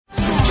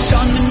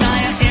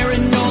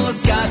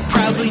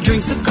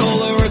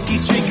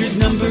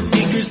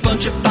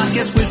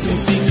podcast with some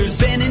singers.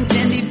 Ben and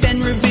Tandy,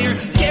 Ben Revere,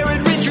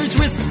 Garrett Richards,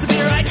 Risk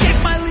Severe. I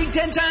check my league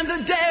 10 times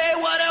a day.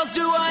 What else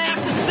do I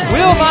have to say?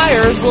 Will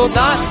Myers will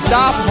not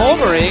stop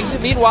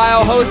homering.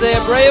 Meanwhile, Jose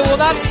Abreu will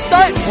not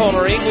start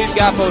homering. We've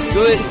got both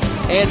good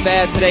and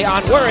bad today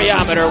on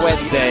Worryometer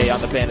Wednesday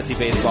on the Fantasy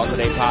Baseball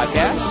Today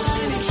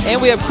podcast.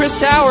 And we have Chris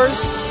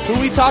Towers, who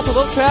we talked a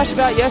little trash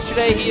about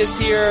yesterday. He is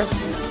here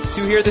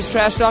to hear this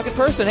trash talk in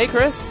person. Hey,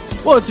 Chris.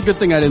 Well, it's a good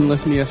thing I didn't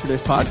listen to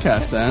yesterday's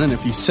podcast then, and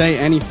if you say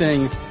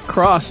anything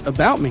cross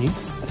about me,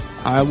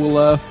 I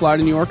will fly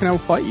to New York and I will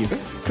fight you.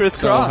 Chris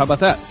Cross. How about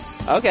that?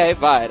 Okay,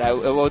 fine. I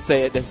won't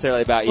say it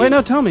necessarily about you. Wait,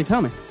 no, tell me.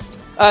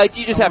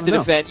 You just have to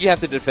defend. You have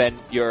to defend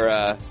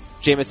your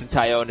Jameson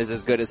Taillon is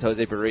as good as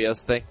Jose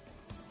Barrios thing.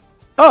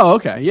 Oh,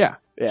 okay, yeah.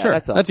 Sure,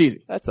 that's all. That's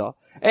easy. That's all.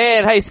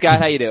 And hey, Scott,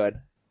 how you doing?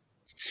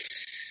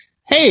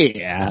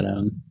 Hey,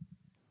 Adam.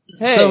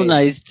 Hey. So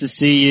nice to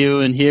see you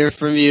and hear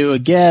from you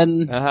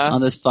again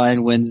on this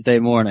fine Wednesday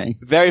morning.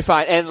 Very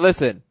fine. And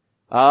listen,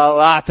 a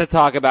lot to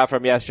talk about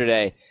from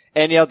yesterday.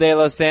 Eniel De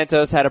Los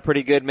Santos had a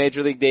pretty good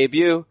Major League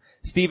debut.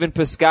 Stephen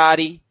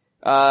Piscotty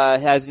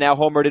has now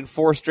homered in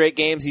 4 straight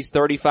games. He's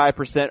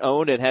 35%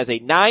 owned and has a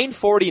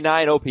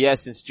 949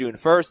 OPS since June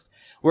 1st.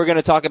 We're going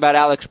to talk about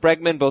Alex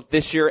Bregman both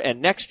this year and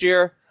next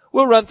year.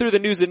 We'll run through the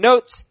news and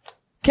notes.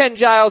 Ken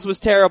Giles was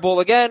terrible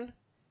again.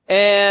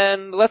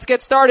 And let's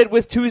get started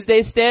with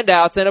Tuesday's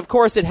standouts. And of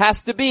course it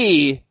has to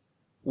be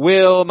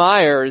Will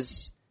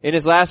Myers. In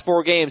his last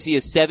 4 games, he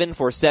is 7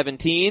 for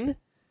 17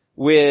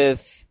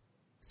 with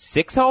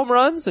 6 home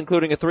runs,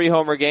 including a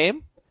 3-homer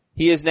game.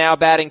 He is now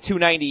batting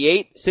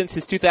 .298. Since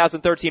his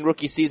 2013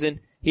 rookie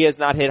season, he has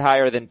not hit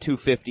higher than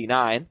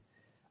 .259.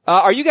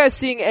 Are you guys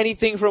seeing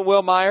anything from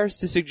Will Myers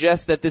to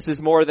suggest that this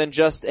is more than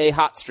just a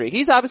hot streak?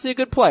 He's obviously a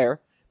good player,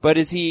 but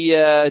is he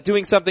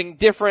doing something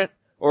different?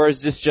 Or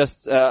is this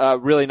just a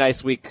really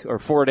nice week or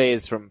 4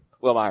 days from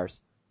Will Myers?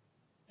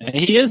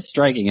 He is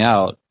striking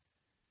out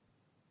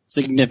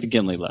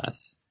significantly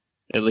less,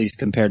 at least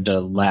compared to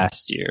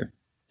last year,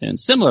 and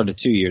similar to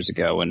 2 years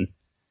ago when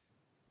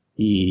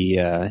he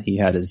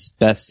had his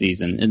best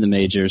season in the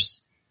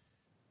majors.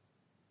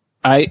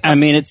 I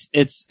mean,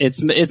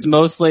 it's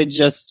mostly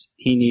just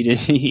he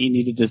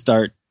needed to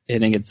start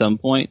hitting at some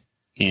point,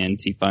 and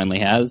he finally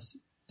has.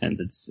 And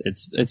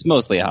it's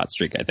mostly a hot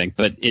streak, I think,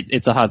 but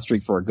it's a hot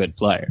streak for a good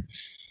player.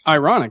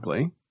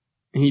 Ironically,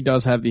 he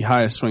does have the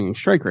highest swinging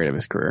strike rate of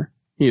his career.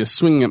 He is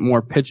swinging at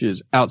more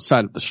pitches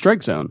outside of the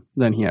strike zone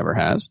than he ever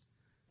has.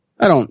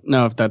 I don't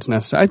know if that's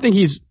necessary. I think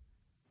he's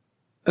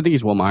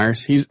Will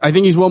Myers. I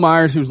think he's Will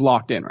Myers who's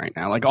locked in right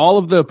now. Like all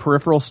of the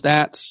peripheral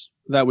stats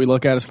that we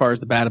look at as far as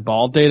the batted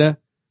ball data,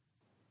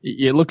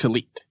 it looks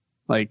elite.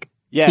 Like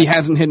He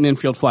hasn't hit an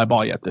infield fly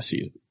ball yet this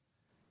season.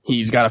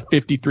 He's got a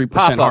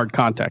 53% hard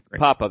contact rate.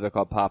 Pop-up, they're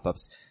called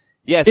pop-ups.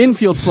 Yes.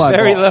 Infield fly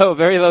ball.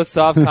 Very low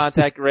soft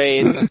contact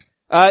rate.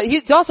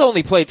 He's also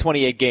only played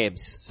 28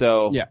 games,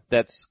 so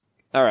that's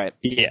alright.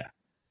 Yeah.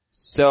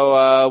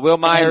 So, Will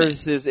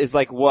Myers is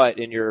like what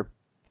in your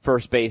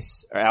first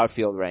base or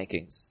outfield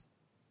rankings?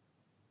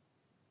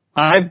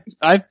 I've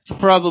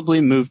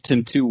probably moved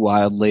him too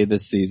wildly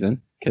this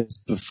season, because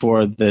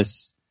before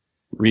this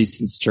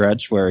recent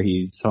stretch where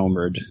he's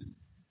homered,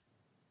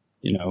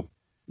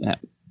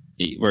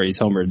 where he's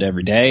homered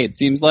every day, it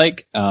seems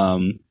like,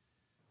 I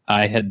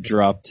had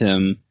dropped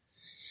him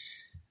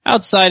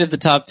outside of the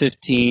top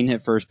 15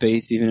 at first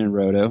base, even in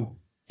Roto,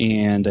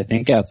 and I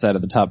think outside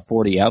of the top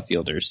 40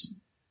 outfielders.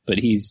 But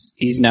he's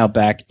now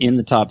back in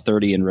the top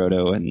 30 in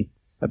Roto and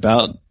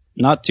about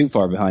not too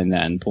far behind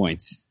that in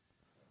points.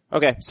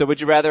 Okay, so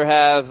would you rather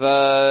have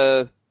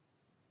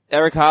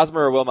Eric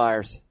Hosmer or Will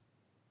Myers?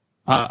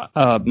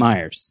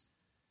 Myers.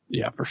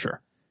 Yeah, for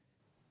sure.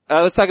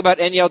 Let's talk about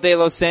Eniel De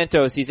Los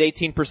Santos. He's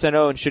 18%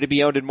 owned. Should he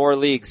be owned in more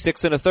leagues?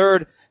 6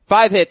 1/3,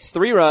 5 hits,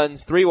 3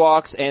 runs, 3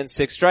 walks, and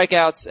 6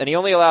 strikeouts. And he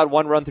only allowed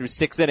 1 run through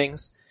 6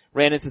 innings.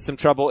 Ran into some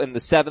trouble in the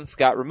 7th,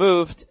 got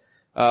removed.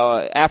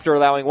 After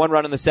allowing 1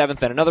 run in the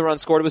 7th and another run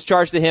scored, it was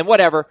charged to him,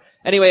 whatever.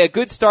 Anyway, a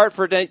good start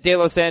for De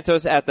Los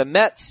Santos at the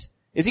Mets.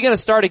 Is he gonna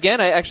start again?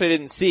 I actually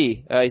didn't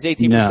see. He's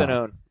 18%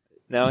 owned.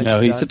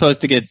 No, he's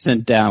supposed to get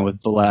sent down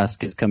with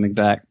Velasquez coming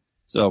back.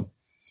 So,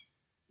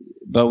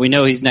 but we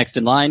know he's next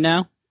in line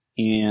now,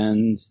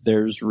 and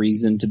there's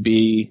reason to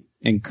be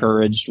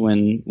encouraged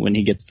when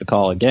he gets the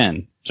call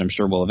again, which I'm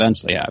sure will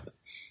eventually happen.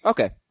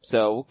 Okay,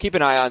 so we'll keep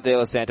an eye on De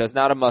Los Santos.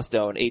 Not a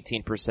must-own,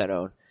 18%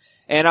 owned.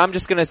 And I'm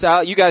just gonna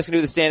say, you guys can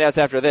do the standouts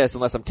after this,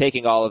 unless I'm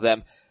taking all of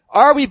them.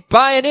 Are we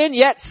buying in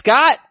yet,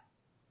 Scott?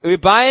 Are we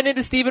buying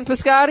into Stephen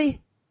Piscotty?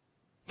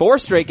 4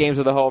 straight games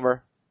with a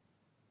homer.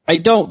 I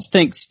don't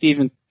think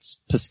Stephen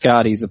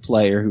Piscotty's a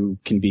player who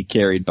can be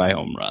carried by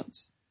home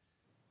runs.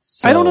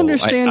 So I don't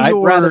understand I'd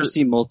rather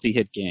see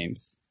multi-hit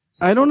games.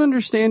 I don't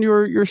understand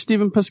your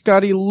Stephen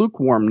Piscotty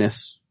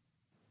lukewarmness.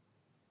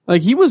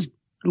 Like, he was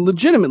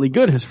legitimately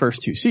good his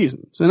first 2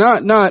 seasons. So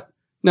not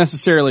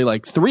necessarily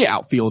like 3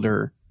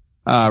 outfielder,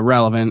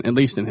 relevant, at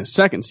least in his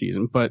second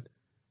season, but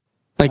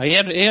like. He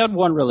had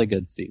 1 really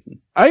good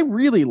season. I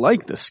really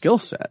like the skill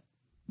set.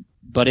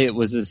 but it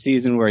was a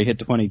season where he hit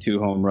 22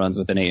 home runs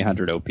with an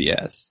 800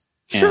 OPS.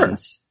 Sure. And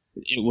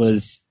it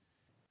was,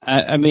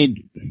 I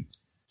mean,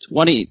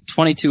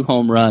 22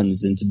 home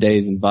runs in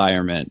today's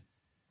environment,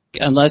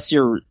 unless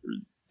you're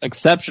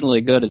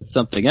exceptionally good at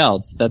something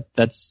else,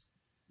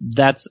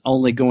 that's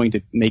only going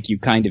to make you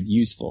kind of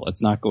useful.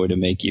 It's not going to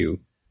make you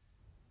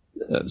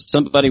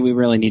somebody we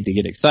really need to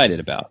get excited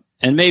about.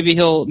 And maybe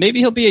he'll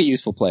be a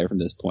useful player from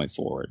this point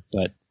forward,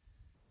 but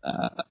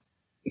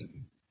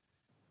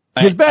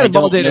his batted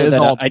ball data is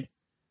all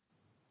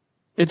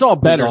it's all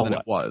better all than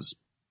what? it was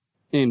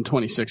in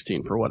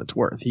 2016 for what it's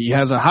worth. He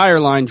has a higher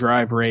line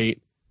drive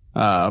rate,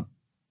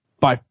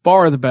 by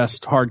far the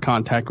best hard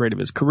contact rate of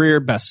his career,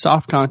 best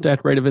soft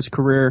contact rate of his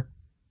career.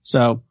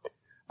 So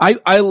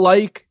I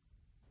like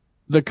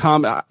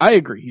the I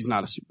agree he's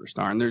not a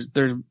superstar, and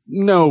there's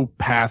no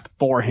path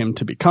for him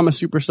to become a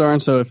superstar.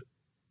 And so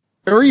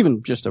or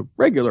even just a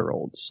regular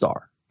old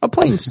star, a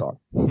plain star.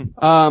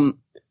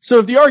 So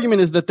if the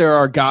argument is that there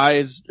are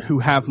guys who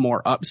have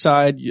more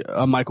upside,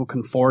 a Michael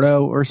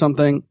Conforto or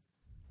something,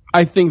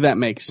 I think that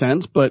makes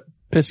sense. But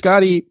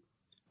Piscotty,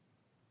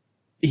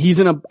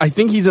 I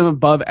think he's an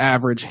above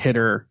average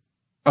hitter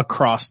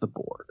across the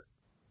board.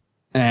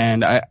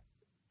 And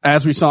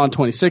as we saw in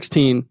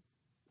 2016,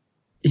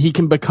 he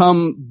can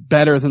become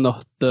better than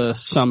the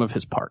sum of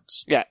his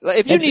parts. Yeah,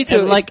 if you need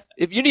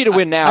to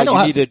win now,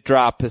 you need to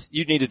drop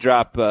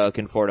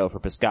Conforto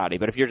for Piscotty.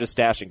 But if you're just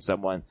stashing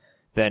someone,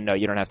 then no,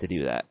 you don't have to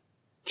do that.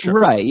 Sure.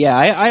 Right, yeah,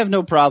 I have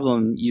no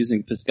problem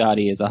using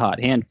Piscotty as a hot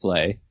hand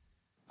play.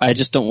 I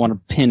just don't want to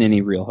pin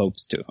any real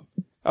hopes to him.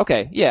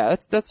 Okay, yeah,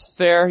 that's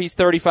fair. He's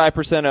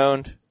 35%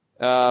 owned.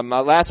 My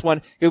last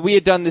one, we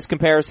had done this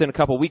comparison a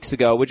couple weeks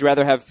ago. Would you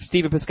rather have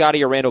Stephen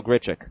Piscotty or Randall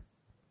Grichuk?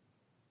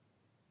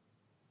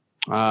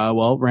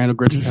 Well, Randall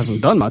Grichuk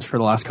hasn't done much for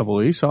the last couple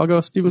of weeks, so I'll go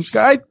with Steven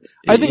Piscotty.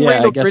 I think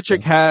Randall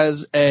Grichuk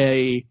has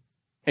a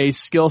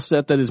skill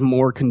set that is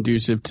more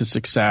conducive to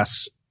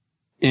success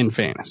in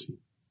fantasy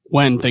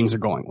when things are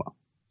going well.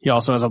 He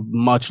also has a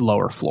much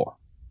lower floor.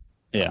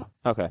 Yeah.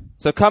 Okay.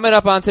 So coming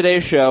up on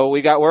today's show,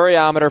 we got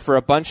Worryometer for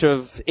a bunch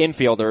of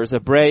infielders,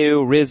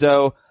 Abreu,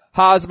 Rizzo,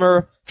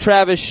 Hosmer,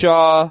 Travis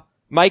Shaw,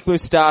 Mike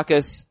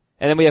Moustakas,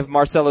 and then we have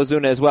Marcell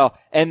Ozuna as well.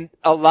 And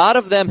a lot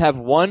of them have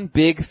one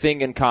big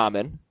thing in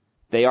common.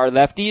 They are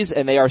lefties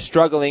and they are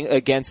struggling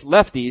against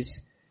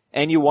lefties.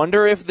 And you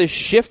wonder if the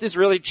shift is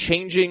really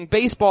changing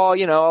baseball,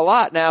 a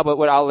lot now, but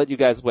I'll let you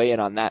guys weigh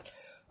in on that.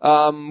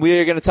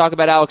 We're going to talk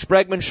about Alex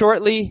Bregman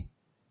shortly.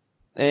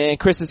 And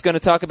Chris is going to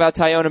talk about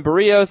Taillon and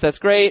Barrios. That's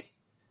great.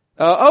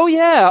 Oh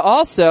yeah,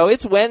 also,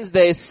 it's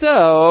Wednesday,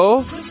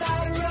 so...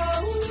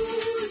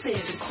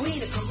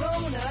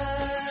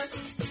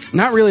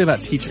 Not really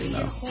about teaching,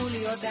 though.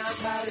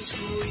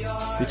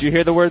 Did you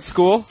hear the word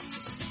school?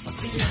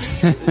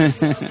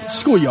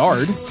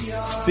 Schoolyard.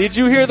 Did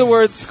you hear the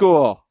word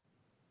school?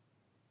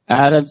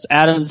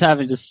 Adam's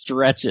having to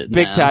stretch it.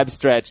 Big now. time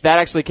stretch. That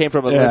actually came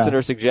from a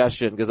listener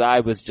suggestion because I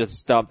was just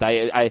stumped.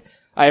 I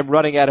am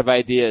running out of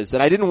ideas,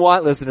 and I didn't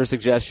want listener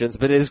suggestions,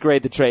 but it is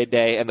great the trade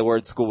day, and the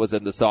word school was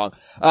in the song.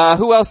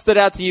 Who else stood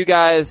out to you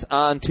guys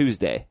on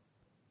Tuesday?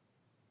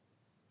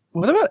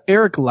 What about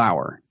Eric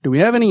Lauer? Do we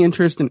have any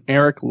interest in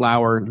Eric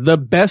Lauer, the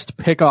best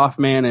pickoff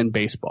man in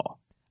baseball?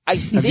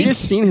 Have you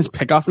just seen his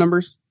pickoff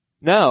numbers?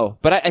 No,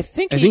 but I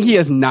think he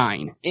has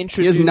 9. He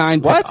has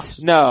 9 what?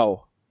 pickoffs.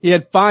 No. He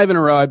had 5 in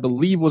a row, I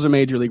believe was a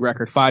major league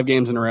record, 5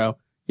 games in a row.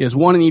 He has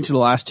 1 in each of the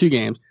last 2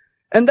 games.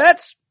 And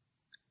that's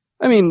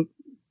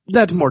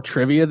more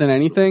trivia than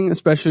anything,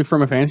 especially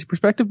from a fantasy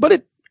perspective,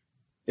 but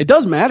it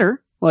does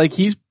matter. Like,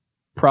 he's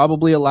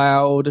probably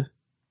allowed,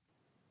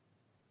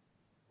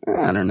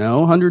 I don't know,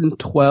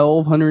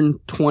 112,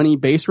 120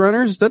 base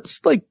runners. That's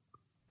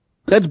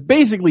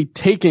basically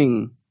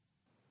taking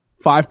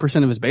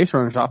 5% of his base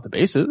runners off the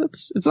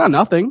bases. It's not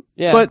nothing.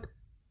 Yeah. But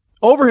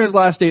over his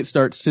last 8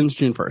 starts since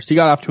June 1st, he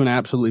got off to an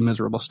absolutely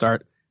miserable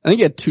start. I think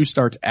he had 2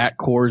 starts at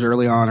Coors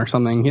early on or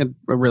something. He had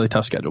a really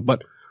tough schedule,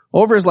 but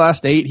over his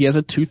last 8, he has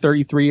a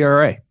 2.33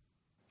 ERA.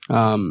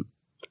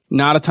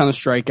 Not a ton of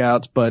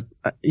strikeouts, but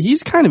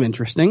he's kind of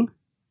interesting.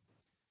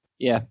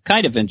 Yeah,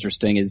 kind of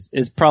interesting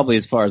is probably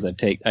as far as I'd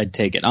take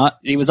it.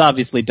 He was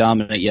obviously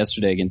dominant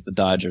yesterday against the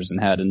Dodgers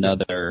and had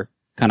another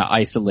kind of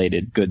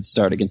isolated good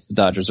start against the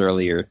Dodgers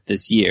earlier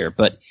this year.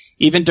 But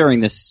even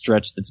during this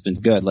stretch that's been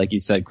good, like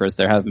you said, Chris,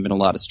 there haven't been a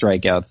lot of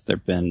strikeouts. There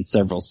have been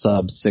several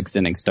sub-6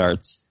 inning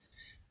starts.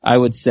 I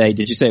would say,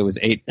 did you say it was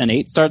an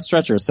 8-start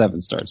stretch or a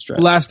 7-start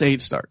stretch? Last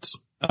 8 starts.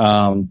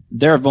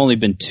 There have only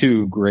been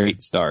 2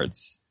 great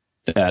starts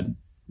that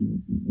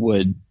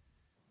made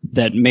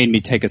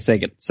me take a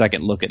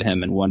second look at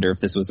him and wonder if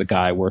this was a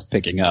guy worth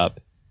picking up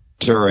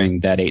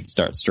during that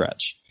 8-start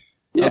stretch.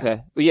 Yeah.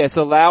 Okay. Yeah,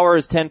 so Lauer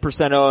is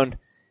 10% owned.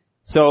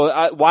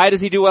 So why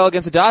does he do well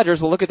against the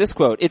Dodgers? Well, look at this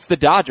quote. It's the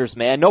Dodgers,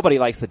 man. Nobody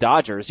likes the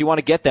Dodgers. You want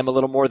to get them a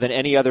little more than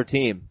any other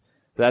team.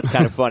 So that's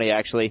kind of funny,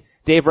 actually.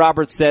 Dave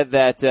Roberts said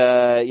that,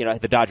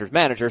 the Dodgers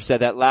manager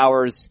said that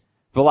Lauer's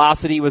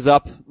velocity was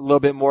up a little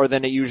bit more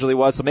than it usually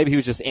was. So maybe he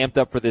was just amped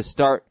up for this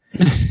start.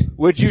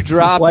 Would you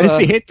drop? Why does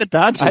he hate the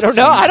Dodgers? I don't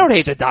know. I don't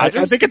hate the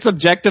Dodgers. I think it's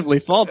objectively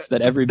false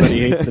that everybody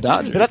hates the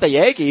Dodgers. They're not the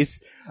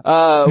Yankees.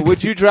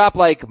 Would you drop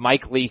like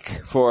Mike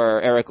Leake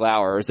for Eric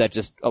Lauer, or is that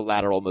just a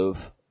lateral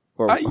move?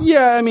 Or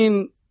Yeah, I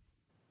mean,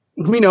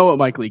 we know what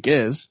Mike Leake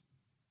is.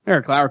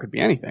 Eric Lauer could be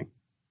anything.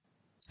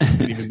 It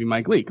could even be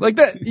Mike Leake. Like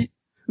that,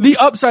 the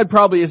upside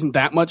probably isn't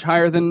that much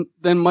higher than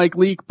Mike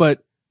Leake,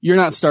 but you're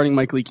not starting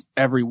Mike Leake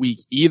every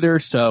week either,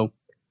 so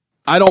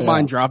I don't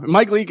mind dropping.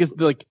 Mike Leake is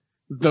like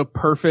the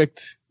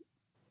perfect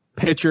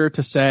pitcher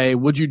to say,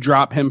 would you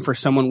drop him for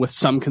someone with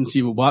some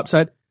conceivable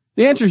upside?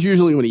 The answer is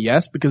usually when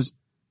yes, because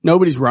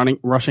nobody's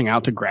rushing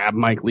out to grab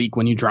Mike Leake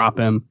when you drop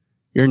him.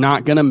 You're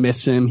not gonna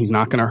miss him. He's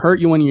not gonna hurt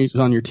you when he's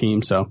on your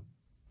team, so.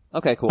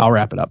 Okay, cool. I'll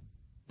wrap it up.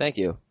 Thank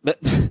you.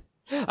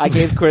 I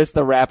gave Chris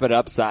the wrap it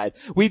up side.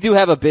 We do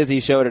have a busy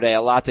show today,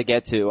 a lot to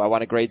get to. I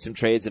want to grade some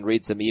trades and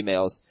read some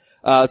emails.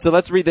 So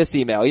let's read this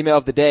email. Email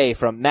of the day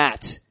from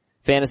Matt,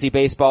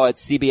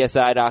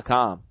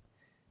 fantasybaseball@cbsi.com.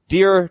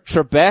 Dear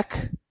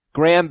Trebek,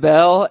 Graham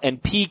Bell,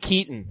 and P.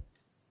 Keaton.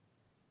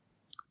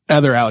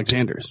 Other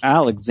Alexanders.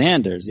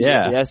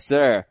 Yeah. Yes,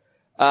 sir.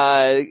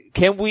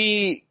 Can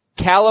we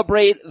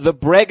calibrate the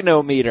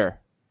Bregnometer?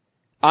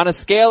 On a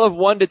scale of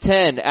 1 to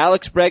 10,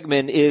 Alex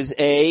Bregman is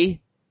a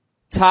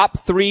top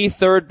 3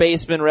 third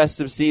baseman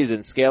rest of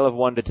season. Scale of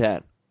 1 to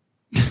 10.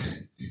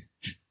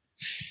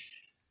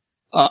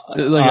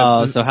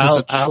 So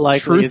how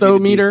likely is he to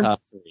be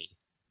top 3?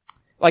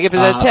 Like if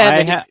it's a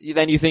 10,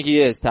 then you think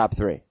he is top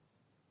 3.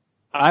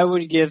 I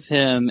would give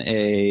him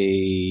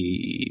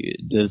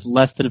does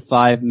less than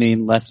 5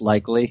 mean less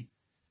likely?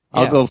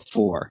 I'll go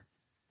 4.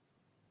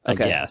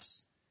 Okay. I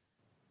guess.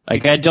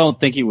 Like I don't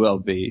think he will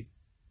be,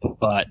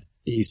 but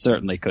he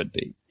certainly could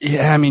be.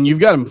 Yeah, I mean,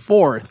 you've got him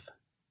 4th. So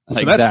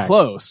Exactly. that's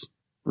close.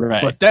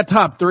 Right. But that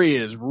top 3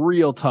 is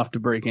real tough to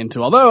break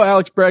into. Although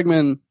Alex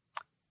Bregman,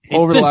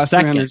 over the last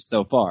second 300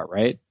 so far,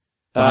 right?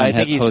 I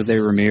think he's Jose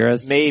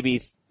Ramirez.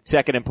 maybe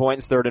second in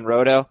points, third in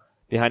Roto,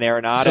 behind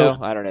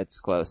Arenado. I don't know, it's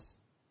close.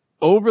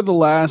 over the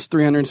last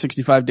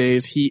 365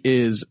 days, he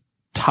is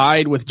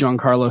tied with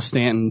Giancarlo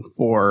Stanton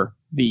for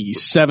the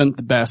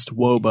 7th best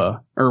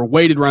WOBA, or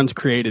weighted runs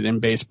created in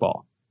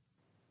baseball.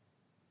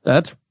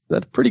 That's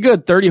pretty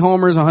good. 30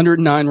 homers,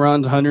 109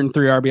 runs,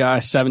 103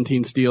 RBI,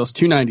 17 steals,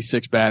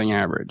 296 batting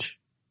average.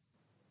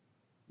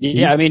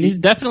 Yeah, I mean, he's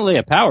definitely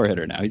a power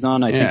hitter now. He's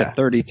on, I think, a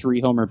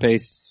 33 homer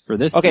pace for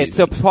this season.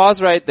 So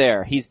pause right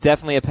there. He's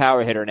definitely a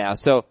power hitter now.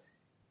 So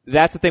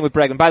that's the thing with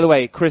Bregman. By the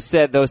way, Chris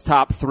said those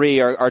top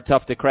 3 are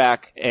tough to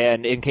crack,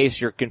 and in case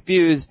you're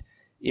confused,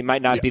 you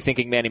might not be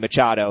thinking Manny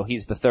Machado.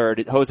 He's the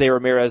 3rd. Jose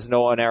Ramirez,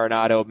 Nolan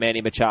Arenado,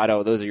 Manny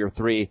Machado. Those are your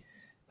 3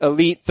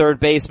 elite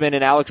third basemen,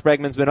 and Alex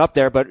Bregman's been up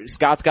there, but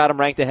Scott's got him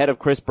ranked ahead of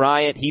Chris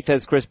Bryant. Heath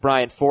has Chris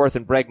Bryant 4th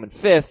and Bregman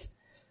 5th.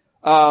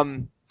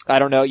 I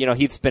don't know,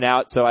 Heath's been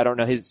out, so I don't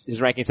know, his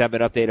rankings haven't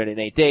been updated in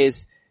 8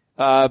 days.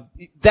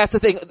 That's the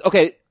thing.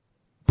 Okay,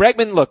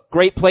 Bregman, look,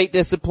 great plate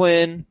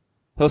discipline.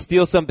 He'll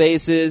steal some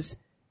bases.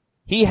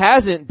 He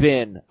hasn't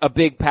been a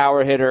big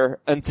power hitter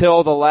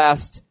until the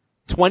last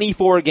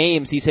 24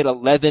 games. He's hit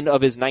 11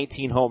 of his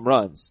 19 home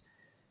runs.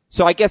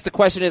 So I guess the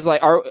question is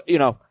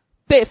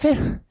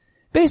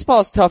baseball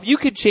is tough. You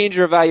could change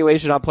your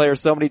evaluation on players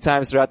so many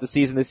times throughout the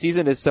season. The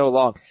season is so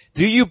long.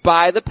 Do you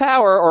buy the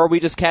power, or are we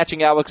just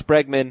catching Alex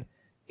Bregman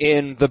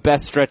in the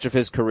best stretch of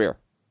his career?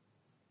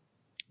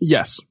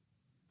 Yes.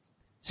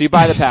 So you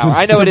buy the power.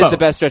 I know it is the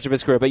best stretch of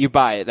his career, but you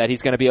buy it, that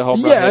he's going to be a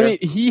home run hitter. Yeah, I mean,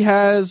 he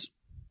has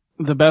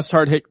the best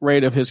hard hit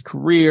rate of his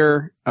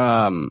career.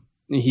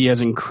 He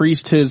has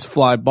increased his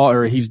fly ball,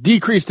 or he's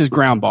decreased his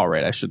ground ball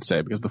rate, I should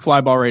say, because the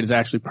fly ball rate is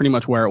actually pretty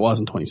much where it was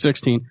in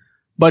 2016,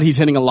 but he's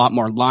hitting a lot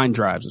more line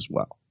drives as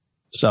well.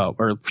 So,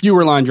 or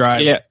fewer line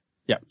drives. Yeah.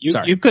 Yeah.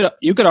 You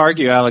could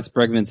argue Alex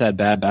Bregman's had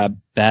bad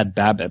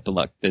BABIP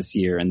luck this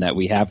year, and that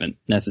we haven't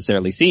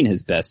necessarily seen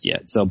his best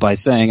yet. So by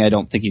saying I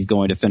don't think he's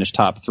going to finish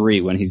top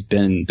 3 when he's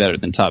been better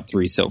than top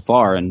 3 so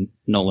far, and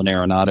Nolan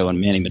Arenado and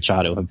Manny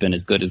Machado have been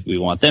as good as we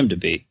want them to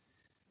be,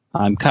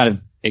 I'm kind of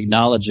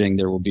acknowledging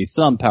there will be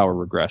some power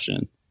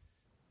regression.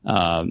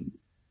 I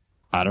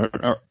don't,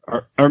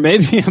 or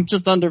maybe I'm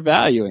just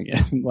undervaluing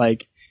it.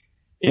 Like,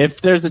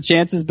 if there's a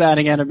chance his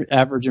batting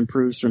average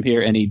improves from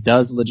here and he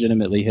does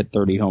legitimately hit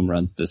 30 home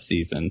runs this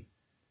season,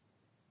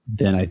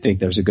 then I think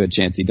there's a good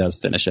chance he does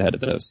finish ahead of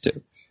those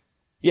two.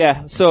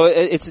 Yeah, so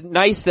it's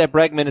nice that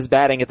Bregman is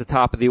batting at the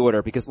top of the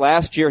order, because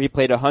last year he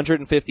played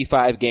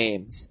 155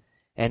 games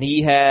and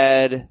he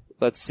had,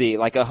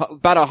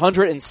 about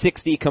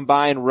 160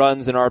 combined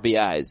runs and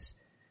RBIs.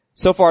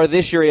 So far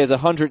this year he has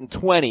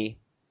 120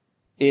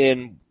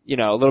 in,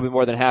 a little bit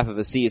more than half of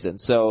a season.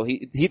 So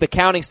the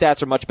counting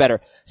stats are much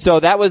better. So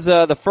that was,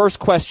 the first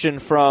question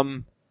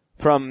from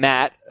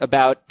Matt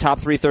about top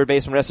 3 third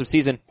baseman rest of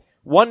season.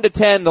 1 to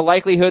 10, the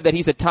likelihood that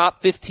he's a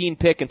top 15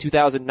 pick in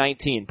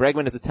 2019.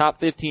 Bregman is a top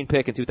 15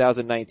 pick in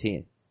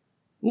 2019.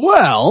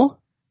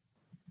 Well,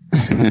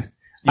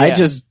 I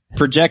just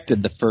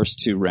projected the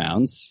first 2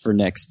 rounds for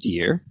next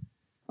year.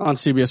 On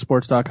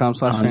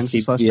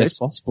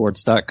CBSSports.com/fantasy/baseball.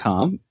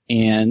 CBSSports.com.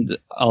 And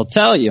I'll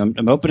tell you,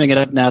 I'm opening it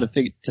up now to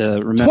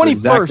remember 21st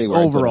exactly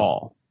where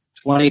overall.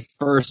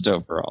 21st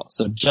overall.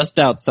 So just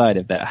outside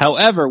of that.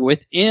 However,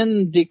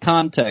 within the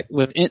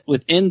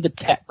within the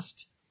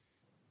text,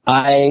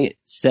 I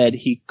said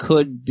he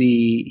could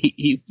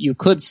be, you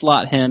could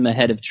slot him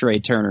ahead of Trey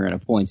Turner in a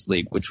points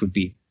league, which would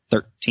be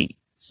 13th.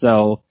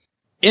 So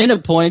in a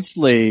points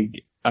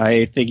league,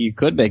 I think you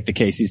could make the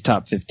case he's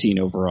top 15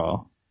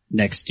 overall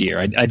next year.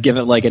 I'd give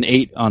it like an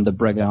 8 on the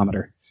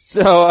Bregometer.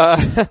 So,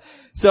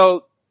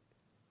 so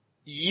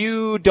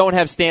you don't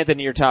have Stanton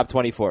in your top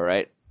 24,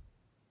 right?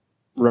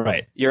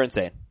 Right. You're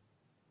insane.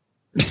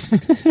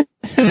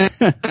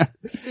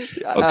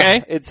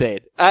 Okay.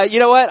 Insane. You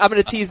know what? I'm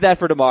going to tease that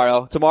for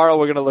tomorrow. Tomorrow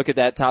we're going to look at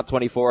that top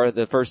 24,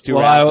 the first two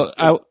rounds.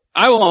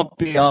 I won't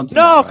be on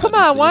tomorrow. No, come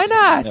on, why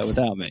not?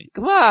 Without me.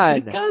 Come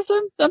on. Because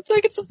I'm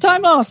taking some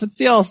time off. It's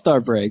the All-Star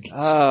break.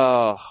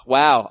 Oh,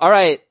 wow. All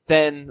right,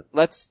 then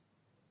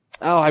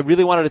I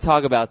really wanted to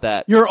talk about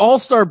that. Your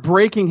all-star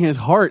breaking his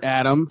heart,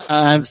 Adam.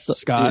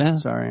 Scott. Yeah.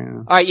 Sorry.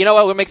 All right, you know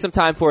what? We'll make some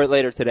time for it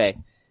later today.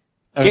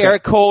 Okay.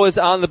 Garrett Cole is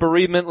on the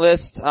bereavement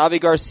list. Avi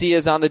Garcia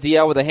is on the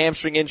DL with a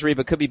hamstring injury,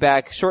 but could be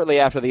back shortly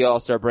after the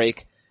All-Star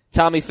break.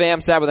 Tommy Pham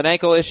sat with an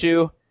ankle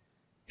issue.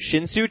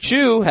 Shin-Soo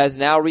Choo has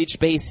now reached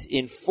base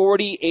in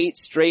 48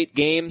 straight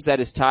games. That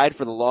is tied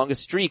for the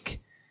longest streak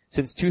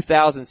since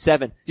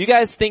 2007. Do you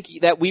guys think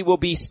that we will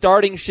be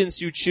starting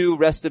Shin-Soo Choo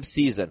rest of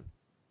season?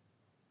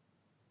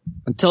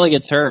 Until he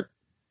gets hurt.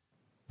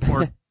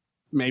 Or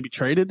maybe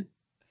traded?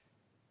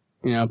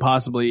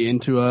 Possibly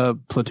into a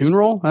platoon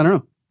role? I don't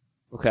know.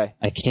 Okay.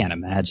 I can't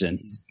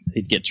imagine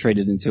he'd get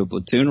traded into a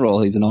platoon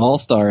role. He's an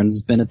all-star and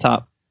has been a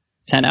top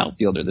 10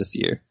 outfielder this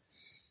year.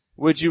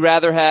 Would you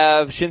rather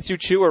have Shin-Soo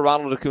Choo or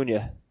Ronald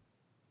Acuna?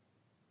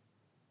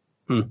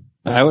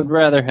 I would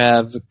rather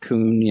have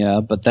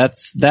Acuna, but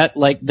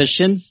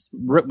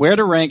where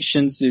to rank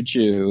Shin-Soo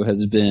Choo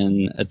has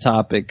been a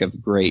topic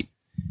of great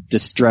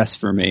distress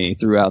for me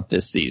throughout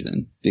this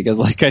season. Because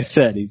like I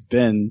said, he's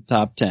been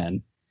top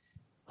 10.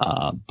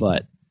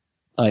 But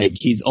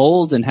he's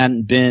old and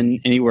hadn't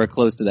been anywhere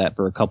close to that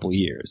for a couple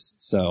years.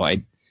 So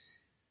I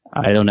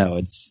don't know.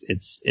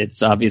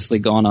 It's obviously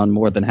gone on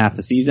more than half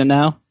a season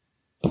now,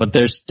 but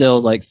there's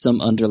still like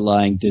some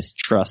underlying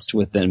distrust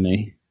within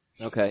me.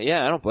 Okay.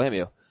 Yeah, I don't blame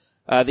you.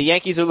 The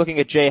Yankees are looking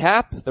at J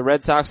Happ. The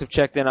Red Sox have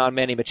checked in on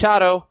Manny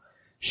Machado.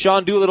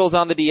 Sean Doolittle's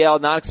on the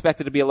DL, not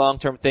expected to be a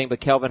long-term thing, but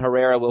Kelvin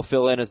Herrera will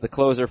fill in as the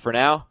closer for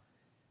now.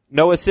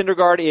 Noah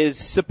Syndergaard is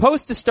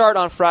supposed to start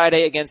on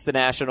Friday against the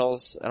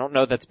Nationals. I don't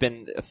know if that's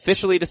been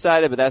officially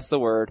decided, but that's the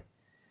word.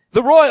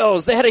 The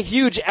Royals, they had a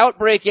huge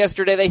outbreak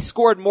yesterday. They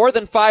scored more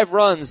than 5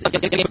 runs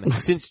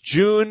since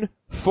June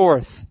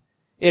 4th.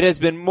 It has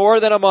been more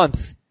than a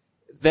month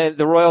that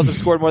the Royals have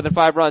scored more than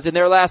 5 runs. In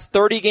their last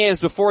 30 games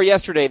before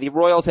yesterday, the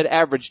Royals had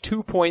averaged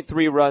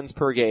 2.3 runs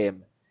per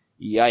game.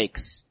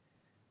 Yikes.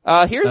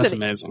 Here's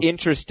an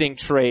interesting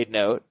trade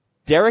note.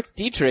 Derek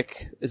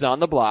Dietrich is on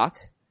the block.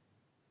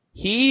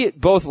 He,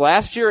 both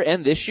last year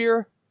and this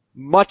year,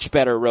 much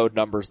better road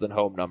numbers than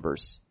home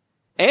numbers.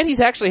 And he's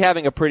actually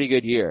having a pretty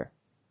good year.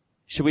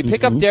 Should we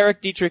pick up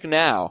Derek Dietrich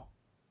now?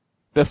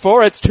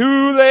 Before it's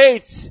too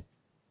late!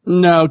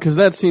 No, because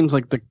that seems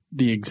like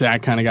the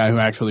exact kind of guy who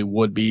actually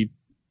would be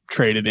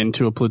traded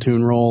into a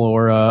platoon role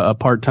or a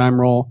part-time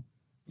role.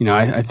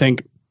 I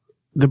think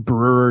the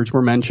Brewers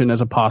were mentioned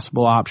as a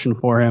possible option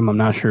for him. I'm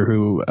not sure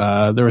who,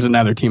 there was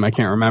another team I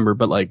can't remember,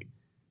 but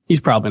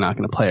he's probably not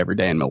going to play every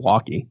day in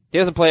Milwaukee. He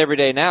doesn't play every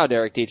day now,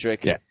 Derek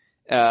Dietrich. Yeah.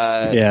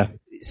 Yeah.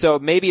 So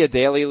maybe a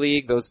daily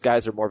league, those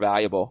guys are more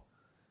valuable.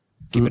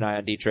 Keep an eye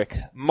on Dietrich.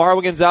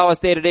 Marwin Gonzalez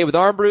day-to-day with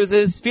arm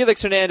bruises.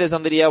 Felix Hernandez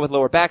on the DL with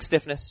lower back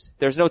stiffness.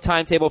 There's no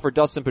timetable for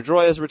Dustin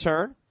Pedroia's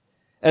return.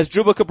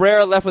 Asdrubal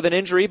Cabrera left with an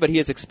injury, but he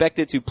is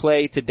expected to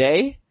play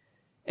today.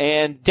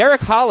 And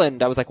Derek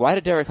Holland, I was like, why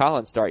did Derek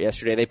Holland start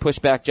yesterday? They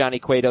pushed back Johnny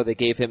Cueto. They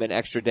gave him an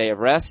extra day of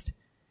rest.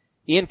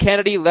 Ian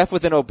Kennedy left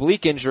with an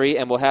oblique injury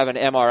and will have an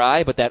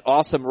MRI, but that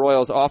awesome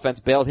Royals offense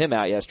bailed him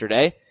out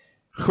yesterday.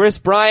 Chris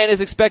Bryant is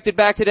expected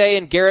back today,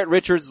 and Garrett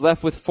Richards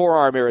left with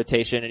forearm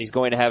irritation, and he's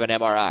going to have an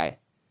MRI.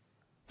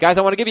 Guys,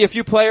 I want to give you a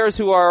few players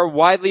who are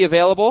widely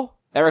available.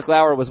 Eric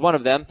Lauer was one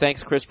of them.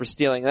 Thanks, Chris, for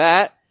stealing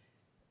that.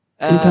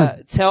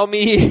 Tell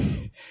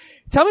me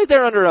if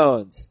they're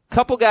under-owned.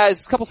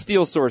 Couple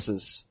steal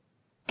sources.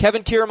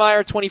 Kevin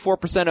Kiermaier,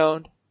 24%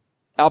 owned.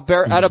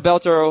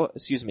 Adalberto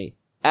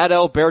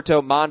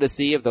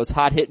Mondesi of those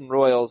hot-hitting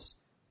Royals,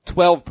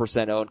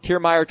 12% owned.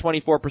 Kiermaier,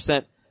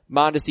 24%.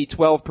 Mondesi,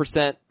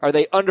 12%. Are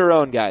they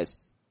under-owned,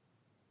 guys?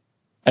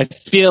 I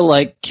feel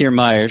like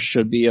Kiermaier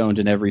should be owned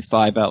in every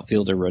 5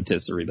 outfielder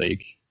rotisserie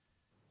league.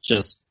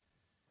 He's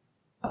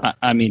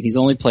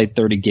only played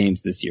 30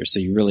 games this year, so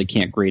you really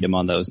can't grade him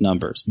on those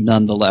numbers.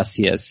 Nonetheless,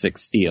 he has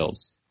 6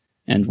 steals.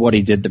 And what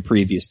he did the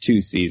previous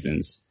 2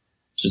 seasons,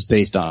 just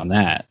based on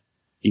that,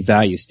 he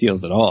values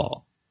steals at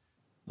all.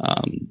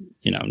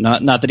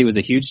 Not that he was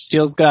a huge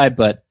steals guy,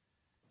 but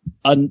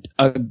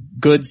a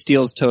good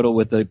steals total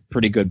with a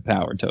pretty good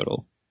power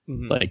total.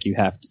 Like you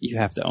have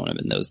to own him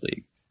in those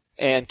leagues.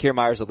 And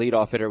Kiermaier's a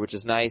leadoff hitter, which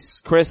is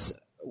nice. Chris,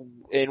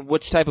 in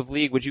which type of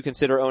league would you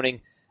consider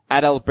owning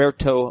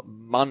Adalberto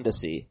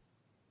Mondesi?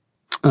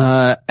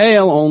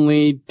 AL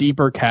only,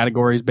 deeper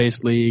categories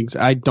based leagues.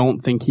 I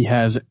don't think he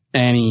has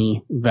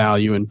any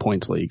value in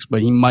points leagues,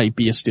 but he might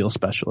be a steal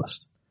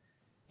specialist.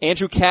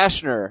 Andrew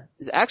Cashner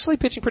is actually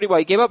pitching pretty well.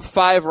 He gave up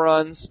 5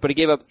 runs, but he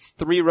gave up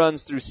 3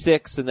 runs through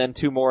 6 and then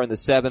 2 more in the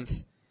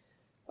 7th.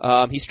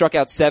 He struck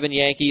out 7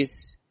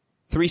 Yankees,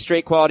 3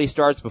 straight quality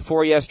starts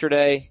before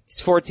yesterday. He's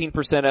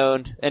 14%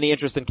 owned. Any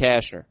interest in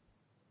Cashner?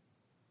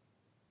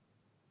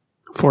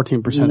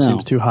 14%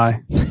 seems too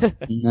high.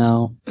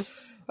 No.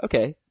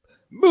 Okay.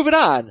 Moving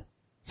on.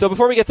 So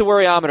before we get to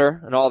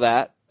Worryometer and all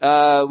that,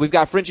 we've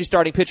got fringy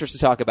starting pitchers to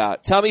talk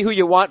about. Tell me who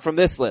you want from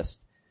this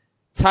list.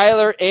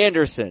 Tyler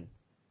Anderson,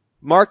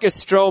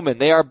 Marcus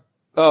Stroman,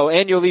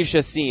 and Yoeli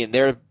Chacin.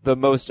 They're the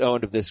most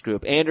owned of this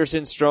group.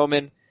 Anderson,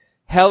 Stroman,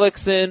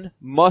 Hellickson,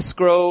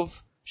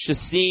 Musgrove,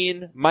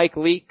 Chacin, Mike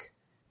Leake.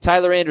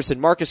 Tyler Anderson,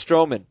 Marcus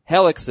Stroman,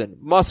 Hellickson,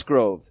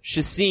 Musgrove,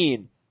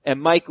 Chacin,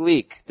 and Mike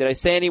Leake. Did I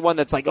say anyone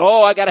that's like,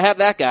 oh, I gotta have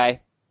that guy?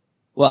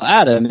 Well,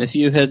 Adam, if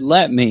you had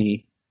let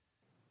me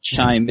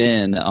chime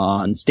in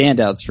on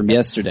standouts from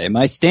yesterday,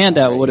 my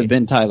standout would have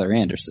been Tyler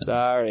Anderson.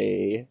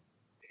 Sorry.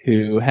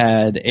 Who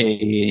had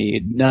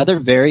another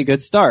very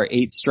good start,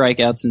 8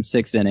 strikeouts in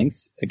 6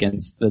 innings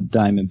against the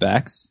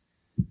Diamondbacks.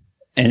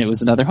 And it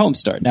was another home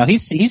start. Now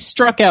he's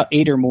struck out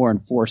 8 or more in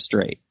 4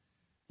 straight,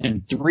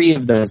 and 3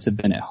 of those have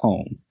been at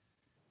home.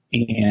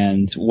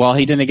 And while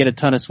he didn't get a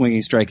ton of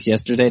swinging strikes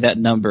yesterday, that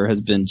number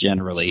has been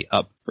generally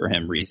up for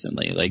him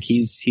recently. Like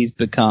he's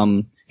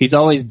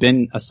always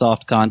been a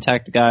soft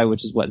contact guy,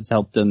 which is what has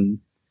helped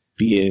him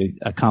be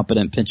a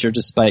competent pitcher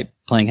despite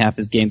playing half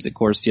his games at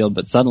Coors Field,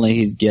 but suddenly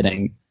he's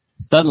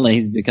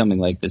becoming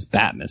like this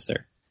bat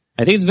misser.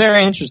 I think it's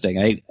very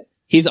interesting.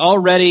 He's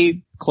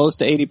already close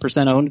to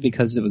 80% owned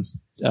because it was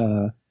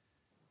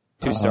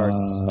 2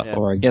 starts.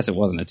 Or I guess it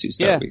wasn't a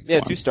 2-start week.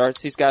 Yeah, 2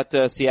 starts. He's got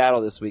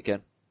Seattle this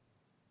weekend.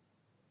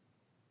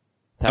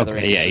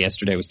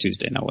 Yesterday was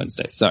Tuesday, not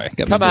Wednesday. Sorry.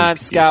 Come on,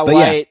 Scott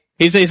White.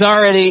 Yeah, he's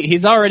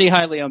already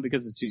highly owned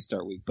because it's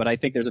 2-start week, but I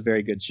think there's a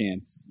very good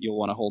chance you'll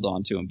want to hold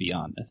on to him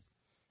beyond this.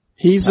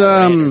 He's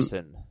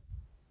Anderson.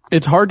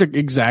 It's hard to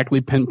exactly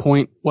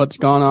pinpoint what's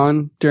gone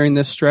on during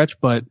this stretch,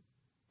 but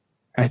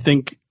I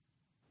think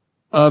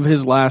of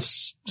his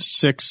last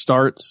 6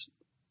 starts,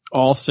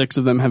 all 6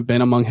 of them have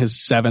been among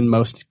his 7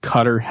 most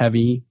cutter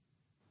heavy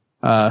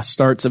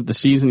starts of the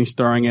season. He's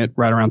throwing it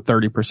right around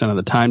 30% of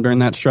the time during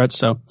that stretch,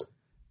 so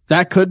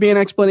that could be an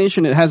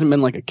explanation. It hasn't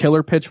been like a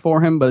killer pitch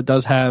for him, but it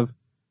does have,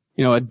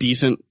 a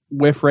decent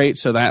whiff rate,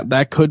 so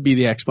that could be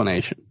the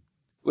explanation.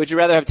 Would you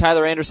rather have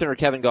Tyler Anderson or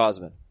Kevin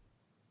Gausman?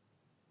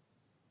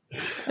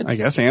 I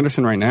guess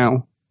Anderson right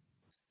now.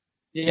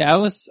 Yeah, I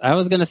was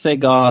gonna say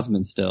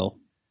Gausman still.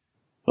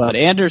 But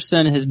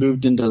Anderson has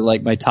moved into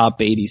like my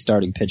top 80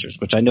 starting pitchers,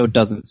 which I know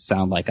doesn't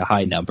sound like a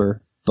high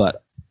number,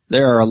 but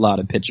there are a lot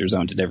of pitchers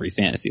owned in every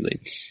fantasy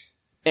league.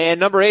 And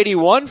number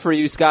 81 for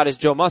you, Scott, is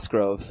Joe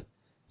Musgrove.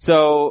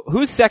 So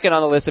who's second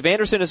on the list? If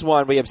Anderson is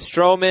 1, we have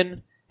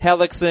Stroman,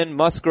 Hellickson,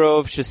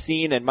 Musgrove,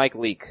 Chacin, and Mike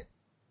Leake.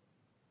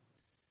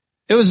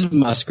 It was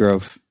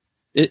Musgrove.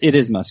 It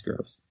is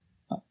Musgrove.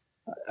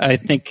 I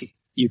think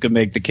you could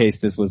make the case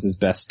this was his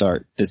best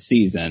start this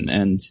season.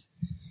 And,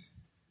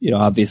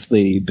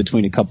 obviously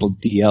between a couple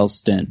DL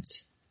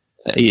stints,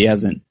 he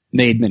hasn't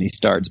made many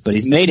starts, but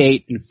he's made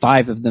 8 and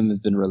 5 of them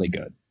have been really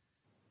good.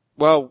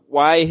 Well,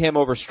 why him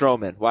over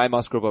Stroman? Why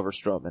Musgrove over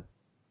Stroman?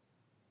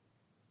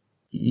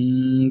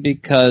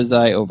 Because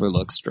I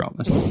overlook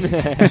Stroman.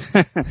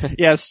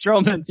 Yeah,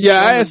 Stroman. Yeah,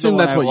 I assume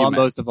that's what you meant.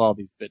 Most of all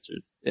these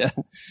pitchers. Yeah.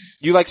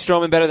 You like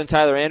Stroman better than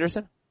Tyler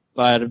Anderson?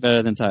 Better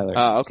than Tyler.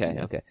 Oh, okay,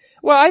 okay.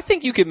 Well, I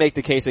think you could make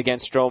the case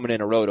against Stroman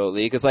in a roto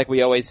league, because like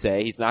we always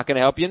say, he's not going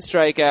to help you in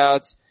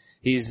strikeouts.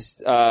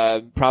 He's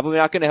probably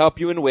not going to help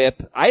you in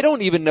whip. I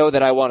don't even know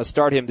that I want to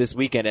start him this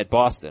weekend at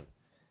Boston.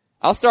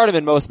 I'll start him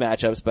in most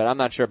matchups, but I'm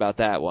not sure about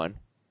that one.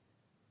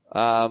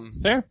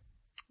 Fair.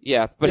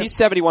 Yeah, but he's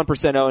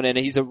 71% owned, and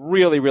he's a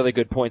really, really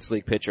good points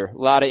league pitcher. A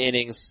lot of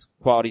innings,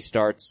 quality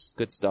starts,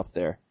 good stuff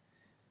there.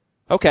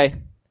 Okay.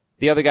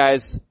 The other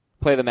guys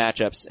play the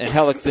matchups, and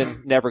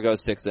Hellickson never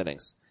goes 6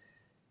 innings.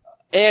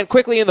 And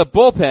quickly in the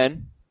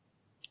bullpen,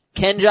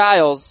 Ken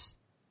Giles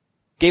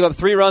gave up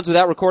 3 runs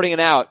without recording an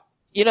out.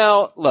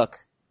 Look,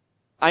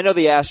 I know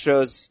the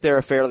Astros, they're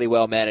a fairly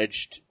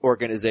well-managed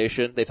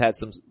organization. They've had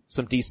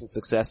some decent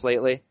success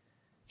lately.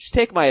 Just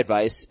take my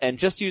advice and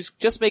just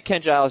make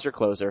Ken Giles your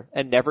closer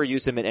and never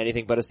use him in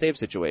anything but a save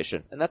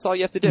situation. And that's all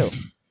you have to do.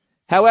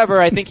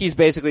 However, I think he's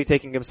basically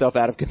taking himself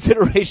out of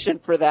consideration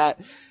for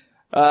that.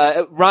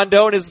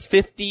 Rondon is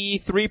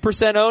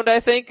 53% owned, I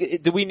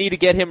think. Do we need to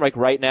get him like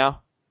right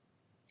now?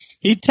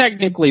 He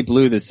technically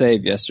blew the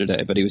save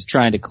yesterday, but he was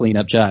trying to clean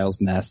up Giles'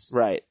 mess.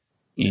 Right.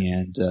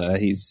 And,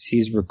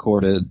 he's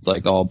recorded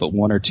like all but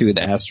 1 or 2 of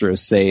the Astros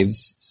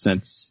saves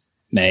since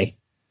May.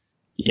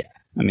 Yeah.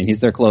 I mean, he's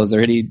their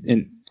closer.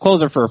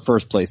 closer for a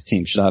first place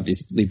team should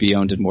obviously be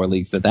owned in more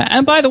leagues than that.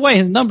 And by the way,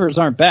 his numbers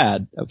aren't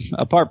bad,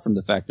 apart from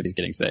the fact that he's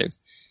getting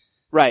saves.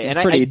 Right, and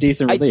pretty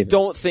decent reliever. I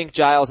don't think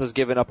Giles has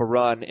given up a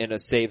run in a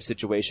save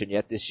situation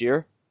yet this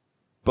year,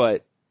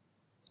 but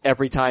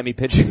every time he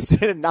pitches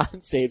in a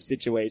non-save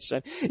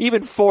situation,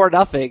 even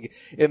 4-0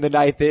 in the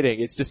 9th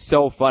inning, it's just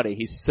so funny.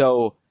 He's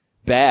so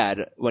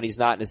bad when he's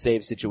not in a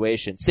save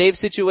situation. Save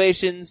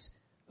situations,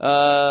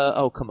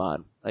 oh come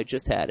on, I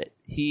just had it.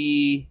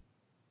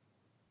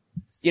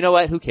 You know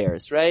what? Who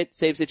cares, right?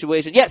 Save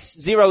situation. Yes,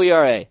 0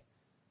 ERA.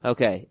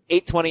 Okay.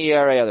 8.20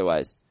 ERA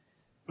otherwise.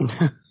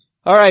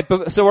 Alright,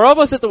 so we're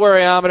almost at the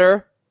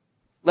worryometer.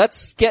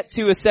 Let's get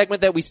to a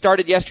segment that we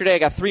started yesterday. I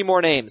got 3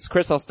 more names.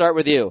 Chris, I'll start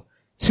with you.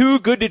 Too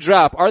good to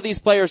drop. Are these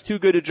players too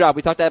good to drop?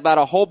 We talked about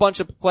a whole bunch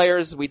of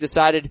players. We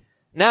decided,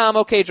 I'm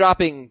okay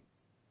dropping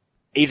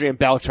Adrian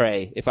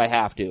Beltre if I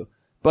have to.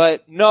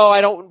 But no,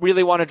 I don't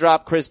really want to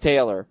drop Chris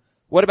Taylor.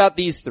 What about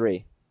these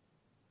 3?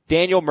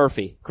 Daniel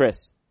Murphy.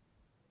 Chris.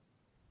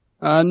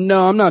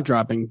 No, I'm not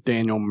dropping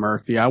Daniel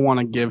Murphy. I want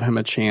to give him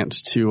a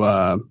chance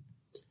to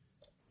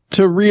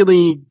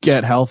really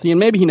get healthy, and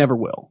maybe he never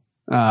will.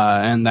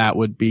 And that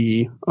would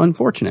be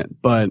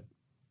unfortunate, but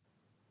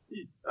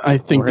I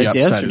think the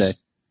upside yesterday.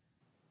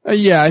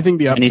 Yeah, I think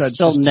the upside. And he's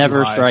still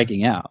never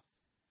striking out.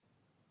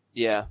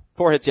 Yeah,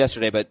 4 hits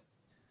yesterday, but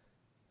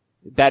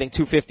batting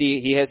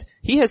 .250.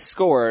 He has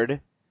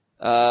scored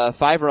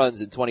 5 runs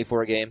in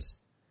 24 games.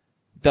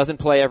 Doesn't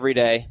play every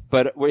day,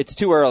 but it's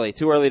too early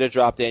to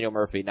drop Daniel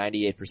Murphy,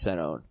 98%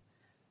 owned.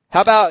 How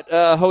about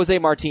Jose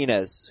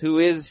Martinez, who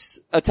is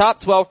a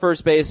top 12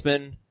 first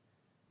baseman?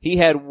 He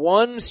had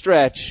one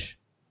stretch.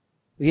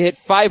 He hit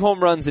 5 home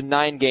runs in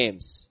 9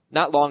 games,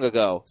 not long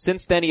ago.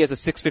 Since then, he has a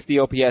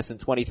 .650 OPS in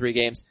 23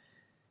 games.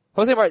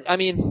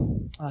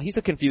 He's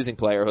a confusing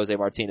player, Jose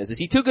Martinez. Is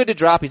he too good to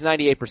drop? He's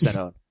 98%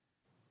 owned.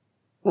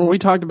 Well, we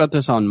talked about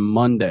this on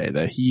Monday,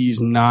 that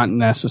he's not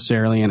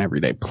necessarily an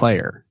everyday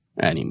player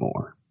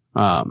anymore.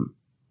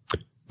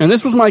 And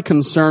this was my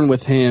concern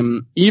with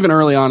him even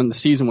early on in the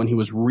season when he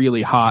was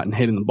really hot and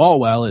hitting the ball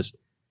well, is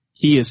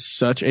he is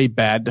such a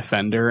bad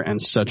defender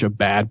and such a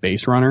bad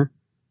base runner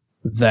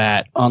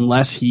that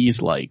unless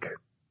he's like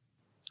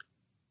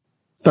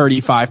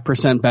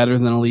 35% better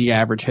than a league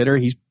average hitter,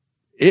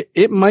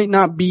 it might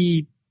not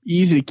be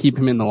easy to keep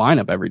him in the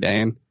lineup every day.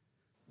 And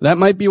that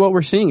might be what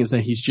we're seeing, is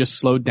that he's just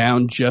slowed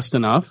down just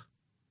enough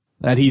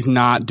that he's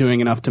not doing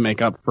enough to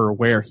make up for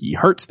where he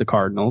hurts the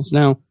Cardinals.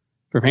 Now,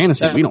 for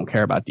fantasy, we don't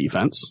care about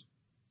defense,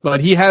 but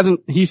he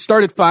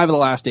started 5 of the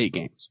last 8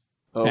 games.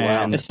 Oh,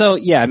 wow. So,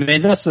 yeah,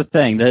 that's the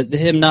thing. That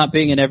him not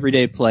being an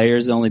everyday player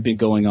has only been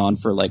going on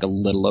for like a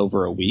little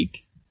over a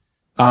week.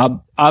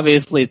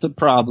 Obviously it's a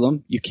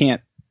problem. You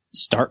can't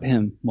start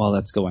him while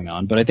that's going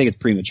on, but I think it's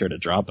premature to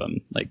drop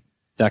him. Like,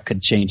 that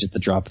could change at the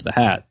drop of the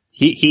hat.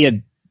 He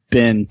had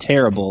been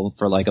terrible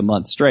for like a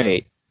month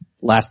straight.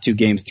 Last 2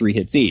 games, 3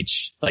 hits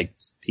each. Like,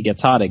 he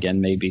gets hot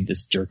again, maybe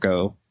this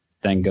Jerko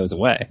thing goes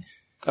away.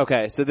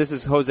 Okay, so this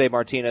is Jose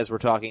Martinez we're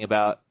talking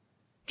about.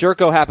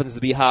 Jerko happens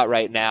to be hot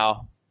right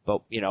now,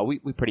 but, we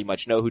pretty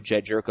much know who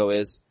Jed Jerko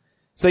is.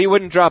 So you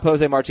wouldn't drop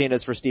Jose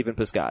Martinez for Stephen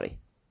Piscotty?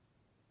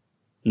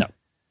 No.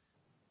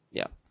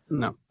 Yeah.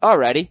 No.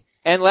 Alrighty.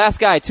 And last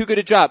guy, too good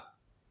to drop.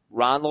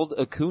 Ronald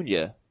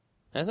Acuna.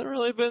 Hasn't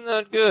really been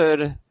that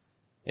good.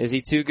 Is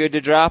he too good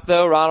to drop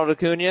though, Ronald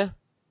Acuna?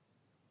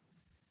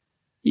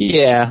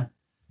 Yeah.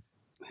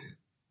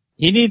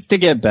 He needs to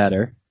get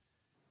better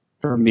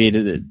for me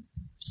to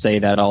say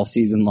that all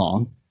season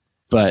long,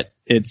 but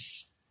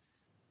he's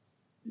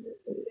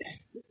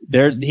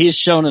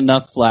shown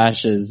enough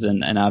flashes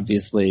and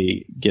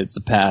obviously gets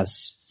a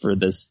pass for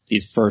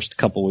these first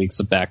couple weeks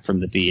of back from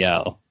the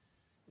DL.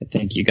 I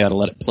think you gotta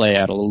let it play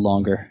out a little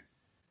longer.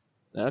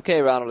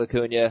 Okay, Ronald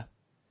Acuna.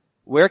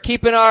 We're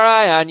keeping our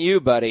eye on you,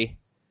 buddy.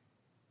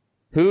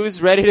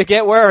 Who's ready to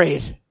get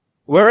worried?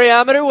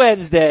 Worryometer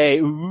Wednesday.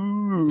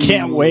 Ooh.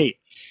 Can't wait.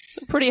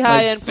 Some pretty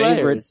high-end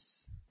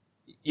players.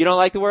 You don't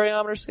like the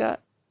worryometer,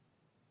 Scott?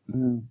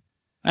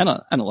 I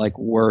don't like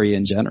worry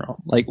in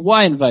general. Like,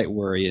 why invite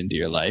worry into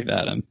your life,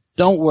 Adam?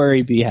 Don't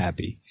worry, be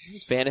happy.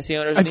 These fantasy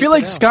owners I feel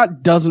like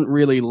Scott doesn't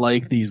really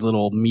like these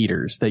little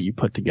meters that you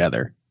put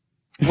together.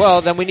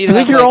 Well, then we need to I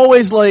think you're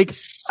always like,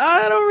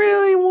 I don't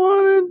really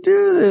want to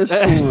do this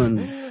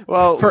one.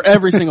 Well, for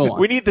every single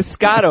one. We need the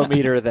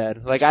Scottometer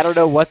then. Like, I don't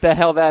know what the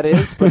hell that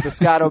is, but the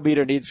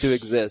Scottometer needs to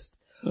exist.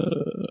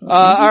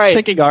 Alright.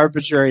 Picking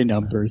arbitrary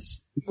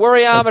numbers.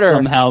 Worryometer.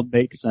 Somehow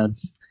makes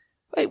sense.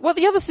 Wait, well,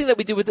 the other thing that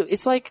we do with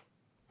it's like,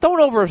 don't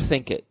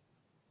overthink it.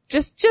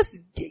 Just, so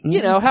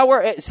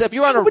if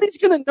you're on nobody's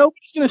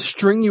gonna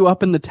string you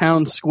up in the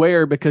town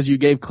square because you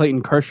gave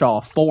Clayton Kershaw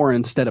a 4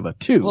 instead of a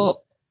 2.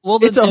 Well,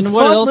 it's a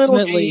fun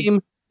little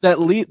game that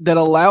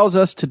allows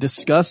us to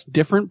discuss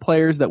different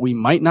players that we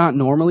might not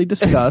normally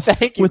discuss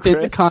within Chris.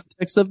 the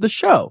context of the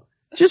show.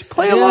 Just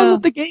play along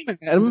with the game,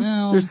 Adam.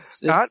 No,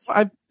 Scott,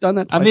 I've done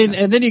that twice now.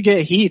 and then you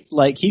get Heath.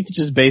 Like, Heath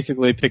just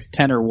basically picks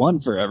 10 or 1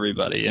 for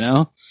everybody,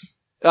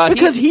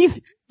 Because Heath,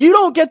 you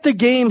don't get the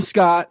game,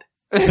 Scott.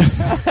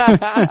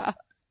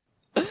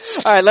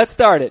 Alright, let's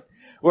start it.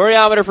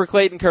 Worryometer for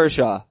Clayton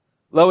Kershaw.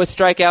 Lowest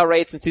strikeout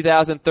rate since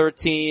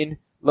 2013.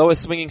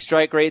 Lowest swinging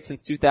strike rate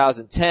since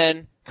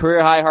 2010.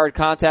 Career high hard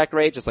contact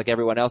rate, just like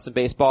everyone else in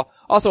baseball.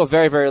 Also a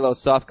very, very low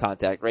soft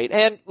contact rate.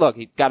 And look,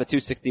 he got a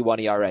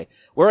 2.61 ERA.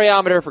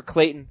 Worryometer for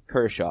Clayton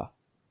Kershaw.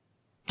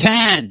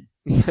 10.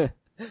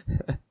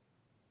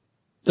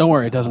 Don't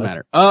worry, it doesn't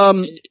matter.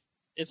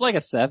 It's like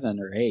a 7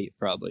 or 8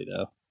 probably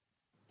though.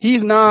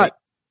 He's not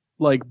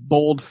like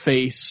bold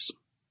face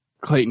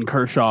Clayton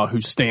Kershaw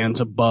who stands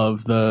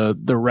above the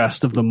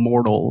rest of the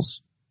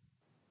mortals.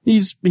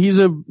 He's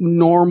a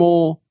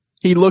normal,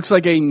 he looks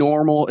like a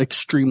normal,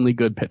 extremely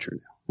good pitcher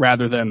now,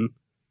 rather than,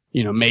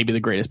 maybe the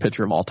greatest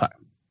pitcher of all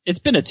time. It's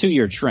been a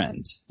 2-year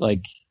trend.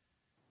 Like,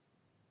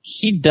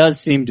 he does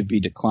seem to be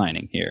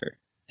declining here.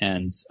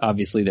 And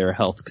obviously there are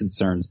health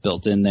concerns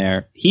built in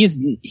there. He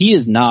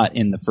is not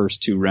in the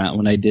first 2 rounds.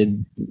 When I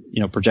did,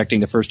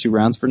 projecting the first 2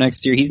 rounds for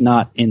next year, he's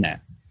not in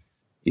that.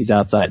 He's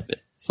outside of it.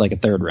 It's like a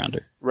 3rd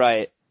rounder.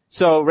 Right.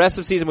 So rest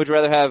of season, would you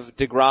rather have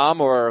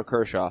DeGrom or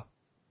Kershaw?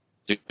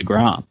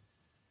 DeGrom.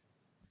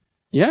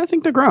 Yeah, I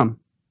think DeGrom.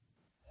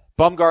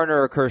 Bumgarner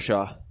or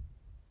Kershaw?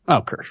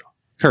 Oh, Kershaw.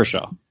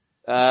 Kershaw.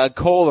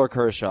 Cole or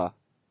Kershaw?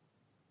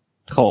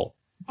 Cole.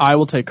 I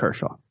will take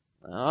Kershaw.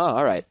 Oh,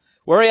 alright.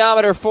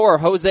 Worryometer for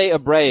Jose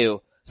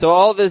Abreu. So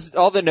all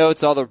the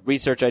notes, all the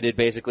research I did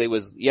basically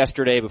was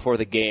yesterday before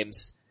the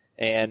games.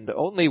 And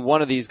only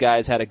one of these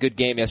guys had a good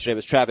game yesterday. It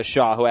was Travis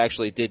Shaw, who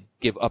actually did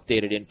give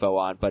updated info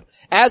on. But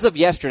as of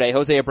yesterday,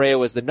 Jose Abreu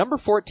was the number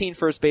 14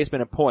 first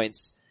baseman in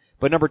points,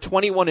 but number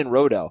 21 in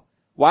roto.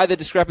 Why the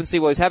discrepancy?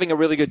 Well, he's having a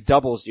really good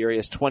doubles year. He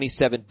has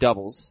 27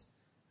 doubles.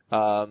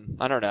 I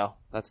don't know.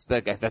 That's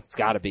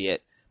gotta be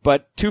it.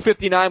 But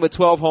 259 with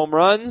 12 home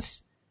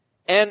runs.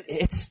 And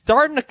it's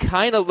starting to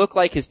kind of look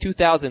like his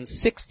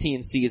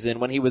 2016 season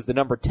when he was the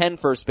number 10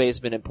 first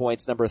baseman in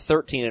points, number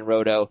 13 in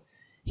roto.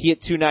 He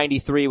hit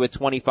 293 with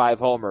 25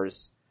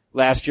 homers.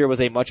 Last year was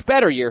a much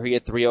better year. He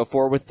hit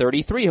 304 with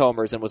 33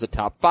 homers and was a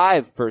top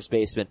 5 first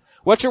baseman.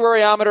 What's your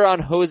worryometer on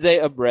Jose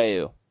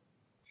Abreu?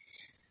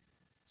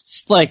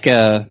 It's like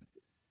a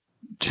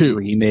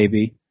 3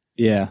 maybe.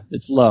 Yeah,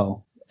 it's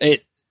low.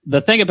 The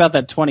thing about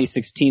that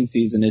 2016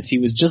 season is he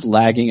was just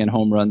lagging in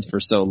home runs for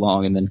so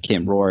long and then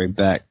came roaring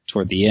back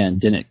toward the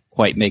end. Didn't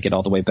quite make it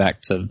all the way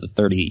back to the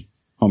 30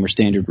 homer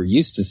standard we're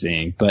used to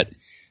seeing, but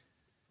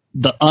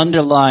the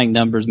underlying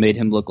numbers made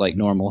him look like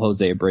normal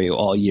Jose Abreu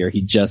all year.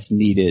 He just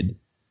needed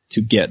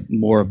to get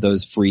more of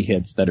those free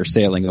hits that are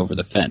sailing over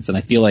the fence. And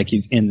I feel like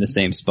he's in the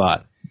same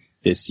spot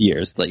this year.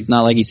 It's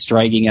not like he's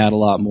striking out a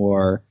lot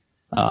more.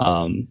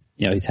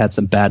 He's had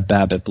some bad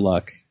BABIP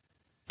luck,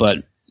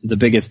 but the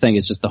biggest thing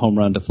is just the home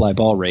run to fly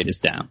ball rate is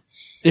down.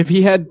 If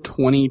he had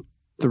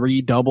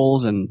 23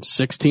 doubles and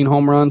 16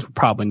 home runs, we're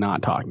probably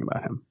not talking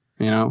about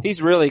him.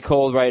 He's really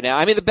cold right now.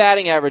 I mean, the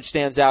batting average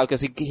stands out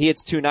because he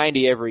hits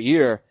 290 every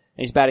year, and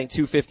he's batting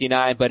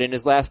 259, but in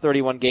his last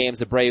 31 games,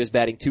 Abreu is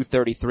batting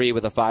 233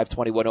 with a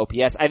 521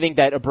 OPS. I think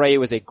that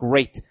Abreu is a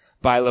great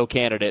buy low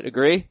candidate.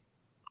 Agree?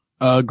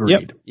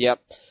 Agreed.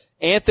 Yep.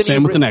 Anthony.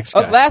 Same with the next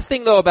guy. Last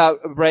thing though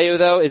about Abreu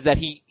though is that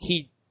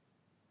he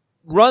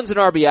runs and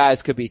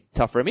RBIs could be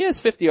tough for him. He has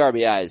 50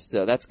 RBIs,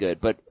 so that's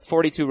good, but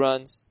 42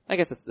 runs, I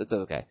guess it's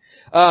okay.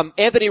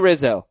 Anthony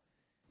Rizzo.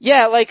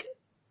 Yeah,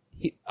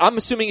 I'm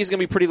assuming he's gonna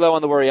be pretty low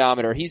on the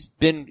worryometer. He's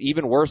been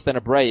even worse than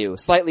Abreu.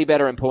 Slightly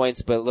better in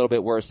points, but a little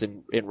bit worse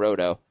in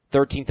roto.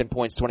 13th in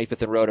points,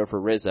 25th in roto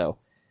for Rizzo.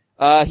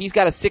 He's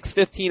got a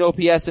 615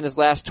 OPS in his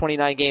last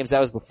 29 games.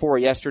 That was before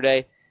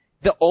yesterday.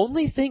 The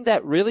only thing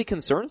that really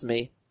concerns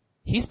me,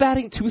 he's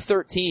batting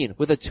 213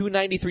 with a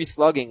 293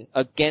 slugging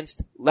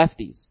against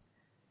lefties.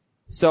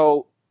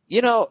 So,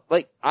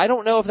 I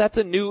don't know if that's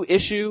a new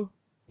issue.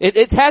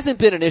 It hasn't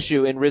been an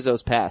issue in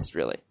Rizzo's past,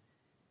 really.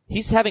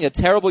 He's having a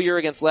terrible year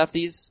against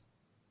lefties.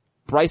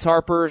 Bryce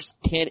Harper's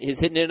is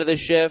hitting into the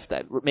shift.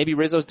 Maybe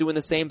Rizzo's doing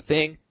the same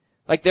thing.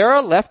 There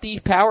are lefty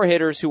power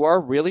hitters who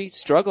are really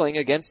struggling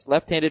against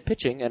left-handed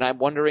pitching, and I'm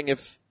wondering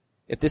if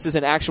this is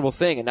an actual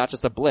thing and not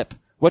just a blip.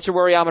 What's your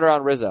worryometer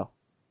on Rizzo?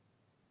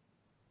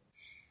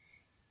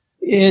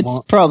 It's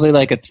probably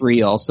like a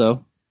 3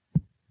 also.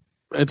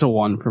 It's a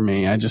 1 for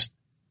me.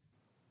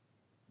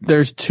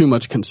 There's too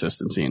much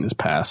consistency in his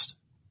past.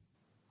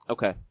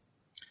 Okay.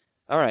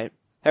 Alright.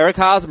 Eric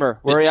Hosmer.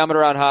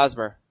 Worryometer on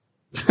Hosmer.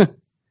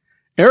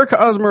 Eric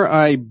Hosmer,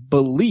 I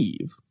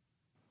believe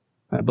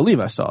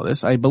I saw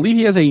this. I believe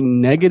he has a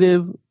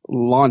negative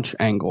launch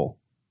angle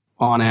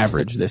on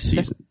average this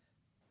season.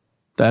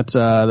 That's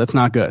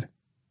not good.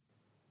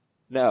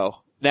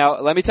 No.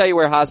 Now, let me tell you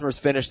where Hosmer's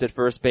finished at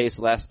first base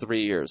the last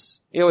 3 years.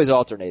 He always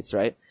alternates,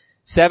 right?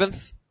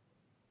 7th,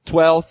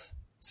 12th,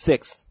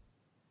 6th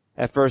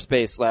at first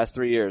base last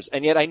 3 years.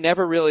 And yet I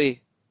never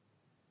really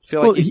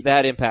feel like he's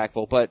that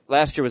impactful, but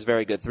last year was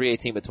very good.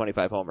 318 with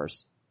 25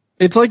 homers.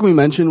 It's like we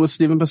mentioned with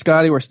Stephen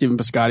Piscotty, where Stephen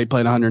Piscotty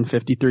played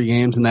 153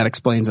 games, and that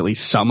explains at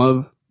least some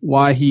of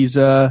why he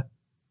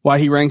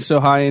ranks so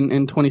high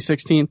in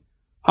 2016.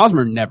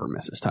 Hosmer never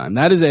misses time.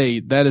 That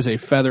is a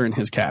feather in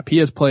his cap. He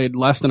has played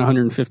less than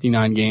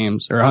 159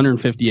 games or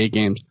 158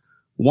 games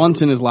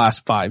once in his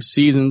last 5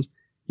 seasons.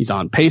 He's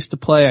on pace to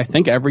play, I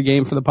think, every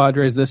game for the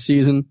Padres this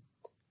season.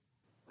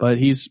 But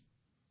he's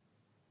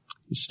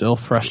still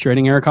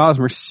frustrating Eric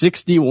Hosmer.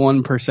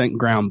 61%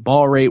 ground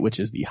ball rate, which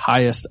is the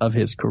highest of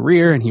his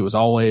career, and he was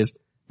always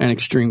an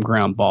extreme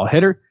ground ball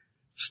hitter.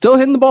 Still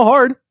hitting the ball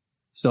hard.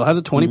 Still has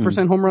a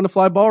 20% home run to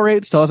fly ball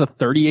rate. Still has a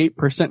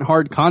 38%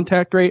 hard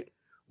contact rate.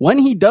 When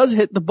he does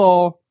hit the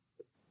ball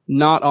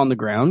not on the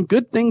ground,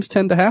 good things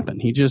tend to happen.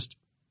 He just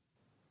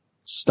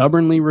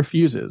stubbornly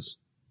refuses.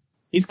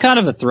 He's kind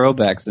of a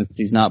throwback since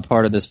he's not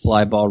part of this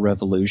fly ball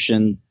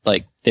revolution.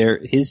 Like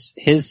his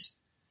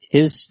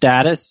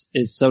status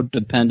is so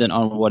dependent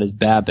on what his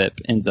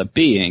BABIP ends up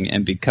being,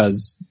 and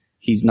because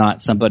he's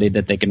not somebody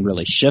that they can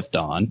really shift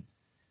on,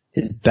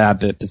 his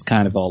BABIP is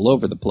kind of all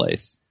over the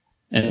place.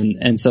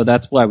 And so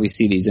that's why we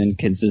see these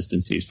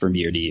inconsistencies from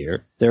year to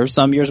year. There are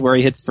some years where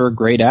he hits for a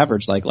great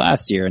average like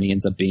last year and he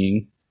ends up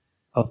being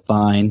a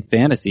fine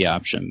fantasy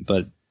option,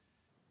 but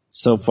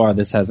so far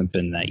this hasn't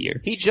been that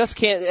year. He just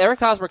can't, Eric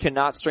Hosmer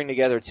cannot string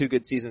together 2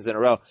 good seasons in a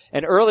row.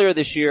 And earlier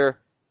this year,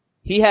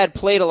 he had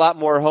played a lot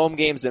more home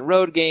games than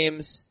road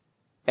games.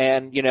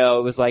 And,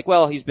 it was like,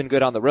 well, he's been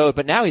good on the road,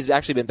 but now he's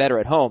actually been better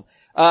at home.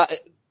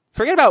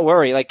 Forget about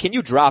worry. Like, can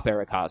you drop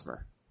Eric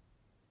Hosmer?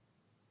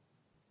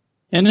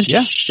 In a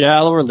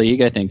shallower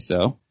league, I think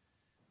so.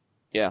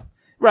 Yeah.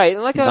 Right.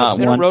 And like not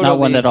one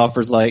league that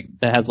offers that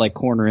has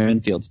corner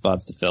infield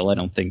spots to fill. I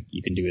don't think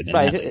you can do it in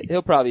that league.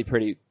 He'll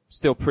probably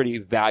still pretty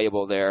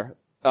valuable there.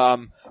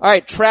 All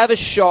right. Travis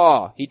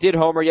Shaw. He did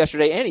homer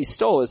yesterday and he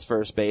stole his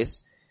first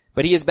base,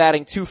 but he is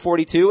batting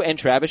 .242 and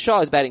Travis Shaw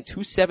is batting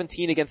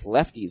 .217 against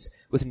lefties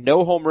with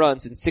no home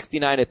runs in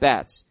 69 at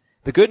bats.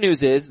 The good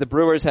news is the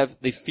Brewers have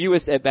the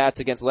fewest at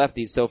bats against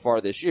lefties so far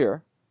this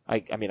year. I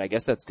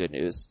guess that's good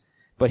news.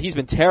 But he's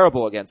been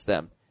terrible against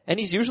them. And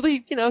he's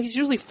usually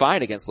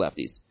fine against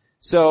lefties.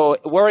 So,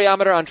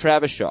 worryometer on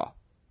Travis Shaw.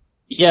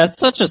 Yeah, it's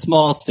such a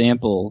small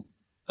sample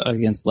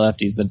against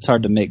lefties that it's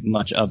hard to make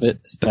much of it,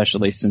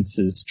 especially since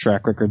his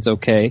track record's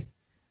okay.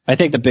 I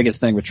think the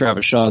biggest thing with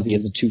Travis Shaw is he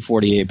has a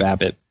 .248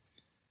 BABIP.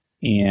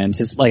 And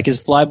his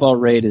fly ball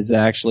rate is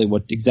actually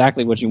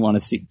exactly what you want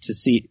to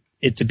see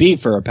it to be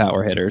for a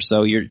power hitter.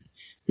 So you're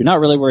not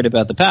really worried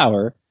about the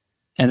power.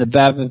 And the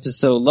BABIP is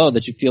so low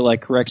that you feel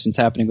like correction's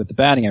happening with the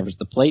batting average.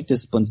 The plate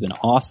discipline's been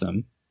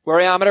awesome.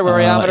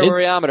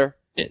 Worryometer.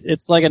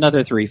 It's like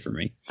another 3 for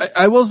me.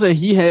 I will say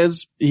he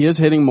is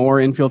hitting more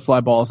infield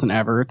fly balls than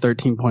ever,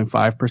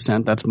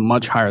 13.5%. That's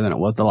much higher than it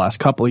was the last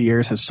couple of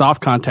years. His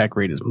soft contact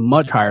rate is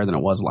much higher than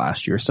it was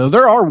last year. So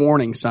there are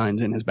warning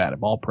signs in his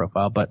batted ball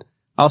profile, but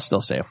I'll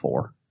still say a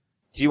 4.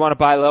 Do you want to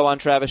buy low on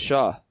Travis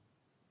Shaw?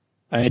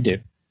 I do.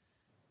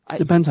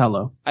 Depends how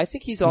low. I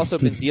think he's also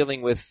been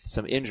dealing with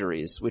some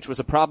injuries, which was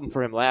a problem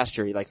for him last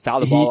year. He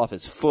fouled the ball off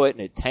his foot and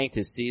it tanked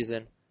his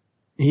season.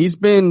 He's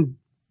been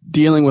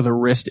dealing with a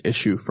wrist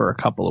issue for a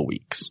couple of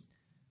weeks.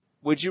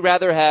 Would you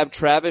rather have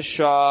Travis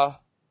Shaw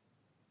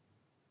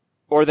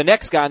or the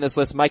next guy on this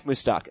list, Mike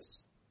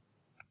Moustakas?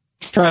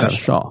 Travis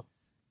Shaw.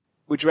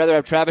 Would you rather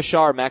have Travis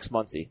Shaw or Max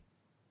Muncy?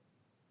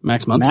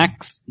 Max Muncy.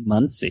 Max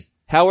Muncy.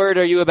 How worried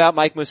are you about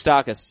Mike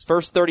Moustakas?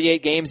 First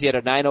 38 games, he had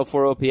a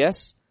 .904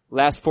 OPS.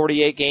 Last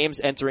 48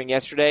 games entering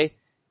yesterday,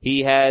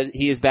 he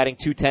is batting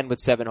 .210 with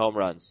 7 home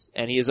runs.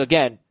 And he is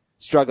again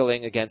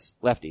struggling against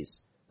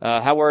lefties.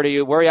 How worried are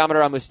you?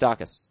 Worryometer on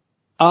Moustakas.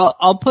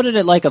 I'll put it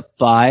at like a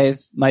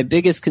 5. My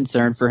biggest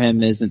concern for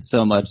him isn't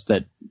so much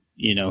that,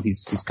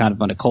 he's kind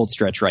of on a cold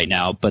stretch right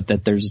now, but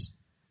that there's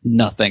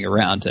nothing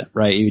around him,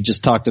 right? You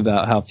just talked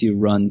about how few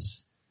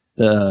runs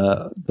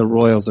the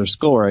Royals are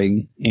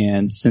scoring,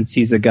 and since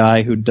he's a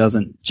guy who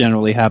doesn't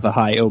generally have a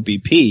high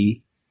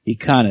OBP, he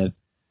kind of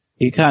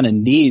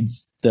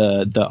needs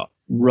the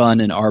run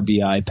and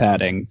RBI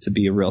padding to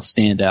be a real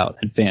standout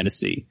in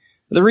fantasy.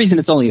 The reason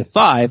it's only a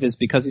 5 is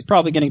because he's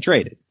probably getting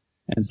traded.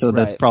 And so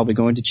that's probably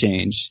going to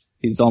change.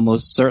 He's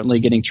almost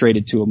certainly getting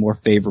traded to a more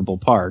favorable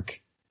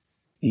park.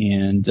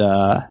 And,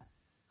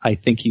 I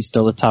think he's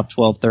still a top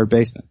 12 third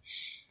baseman.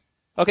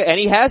 Okay, and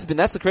he has been.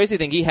 That's the crazy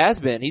thing. He has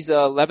been. He's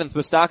 11th.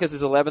 Moustakas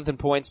is 11th in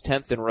points,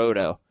 10th in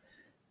Roto.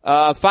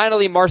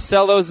 Finally,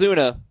 Marcell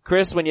Ozuna.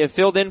 Chris, when you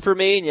filled in for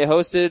me and you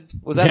hosted,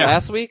 was that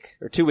last week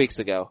or 2 weeks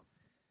ago?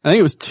 I think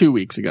it was 2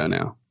 weeks ago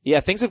now. Yeah,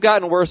 things have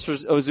gotten worse for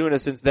Ozuna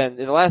since then.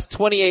 In the last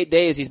 28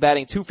 days, he's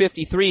batting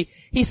 .253.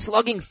 He's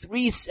slugging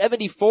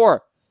 .374.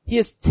 He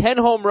has 10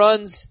 home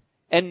runs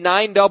and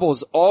 9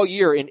 doubles all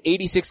year in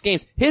 86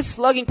 games. His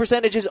slugging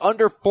percentage is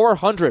under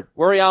 .400.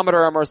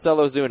 Worryometer on Marcell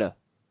Ozuna.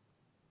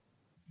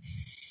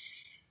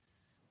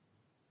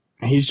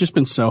 He's just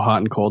been so hot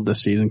and cold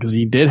this season because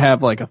he did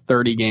have like a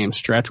 30-game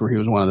stretch where he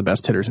was one of the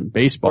best hitters in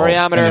baseball.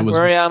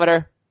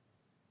 Worryometer.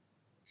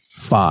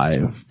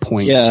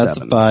 5.7. Yeah, that's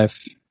a 5.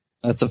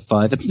 That's a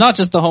 5. It's not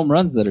just the home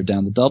runs that are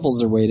down. The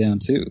doubles are way down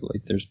too.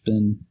 Like there's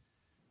been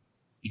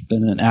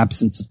an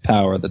absence of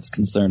power that's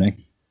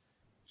concerning.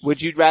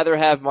 Would you rather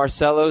have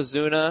Marcell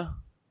Ozuna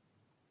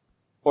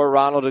or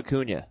Ronald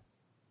Acuna?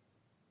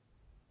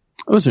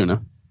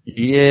 Ozuna.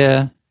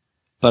 Yeah.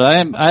 But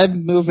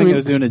I'm moving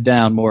Ozuna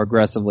down more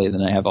aggressively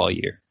than I have all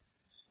year.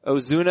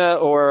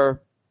 Ozuna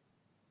or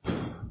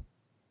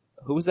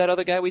who was that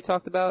other guy we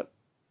talked about?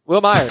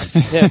 Will Myers.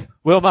 Him.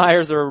 Will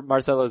Myers or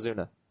Marcell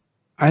Ozuna.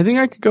 I think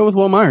I could go with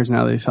Will Myers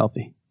now that he's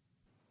healthy.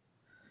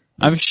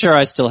 I'm sure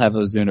I still have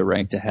Ozuna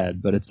ranked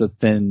ahead, but it's a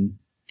thin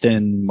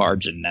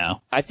margin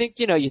now. I think,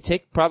 you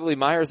take probably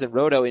Myers and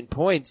Roto in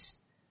points.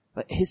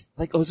 But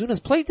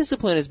Ozuna's plate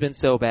discipline has been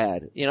so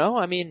bad.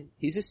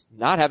 He's just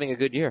not having a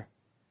good year.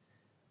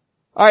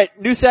 Alright,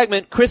 new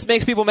segment. Chris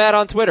makes people mad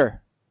on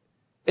Twitter.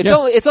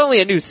 It's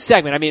only a new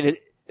segment.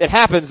 It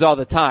happens all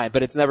the time,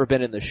 but it's never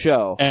been in the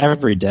show.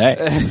 Every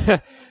day.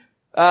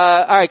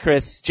 Alright,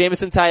 Chris.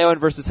 Jameson Taillon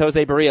versus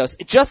Jose Barrios.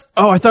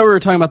 I thought we were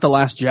talking about The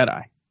Last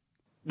Jedi.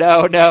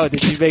 No.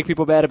 Did you make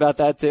people mad about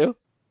that too?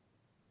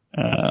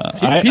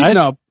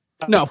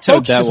 No.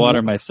 Toad that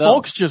water myself.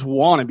 Folks just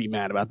want to be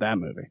mad about that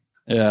movie.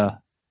 Yeah.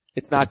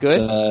 It's not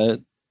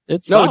good?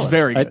 It's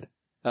very good.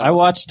 I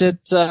watched it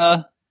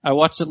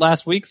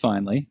last week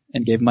finally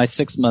and gave my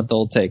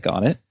 6-month-old take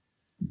on it.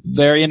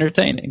 Very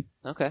entertaining.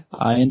 Okay.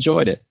 I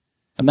enjoyed it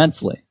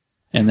immensely.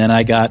 And then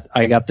I got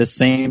the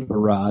same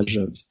barrage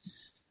of,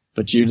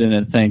 but you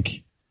didn't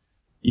think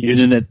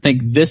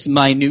this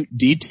minute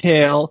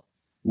detail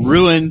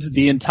ruined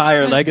the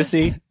entire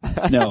legacy?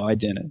 No, I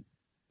didn't.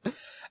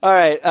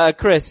 Alright,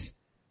 Chris.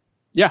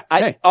 Yeah.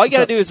 All you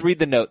gotta do is read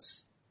the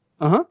notes.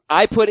 Uh-huh.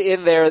 I put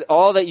in there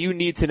all that you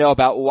need to know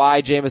about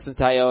why Jameson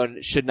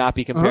Taillon should not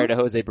be compared to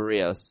Jose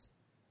Barrios.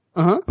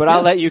 Uh-huh. But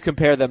I'll let you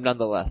compare them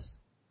nonetheless.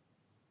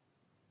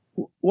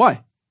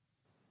 Why?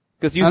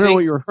 Because I don't know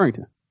what you're referring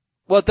to.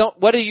 Well,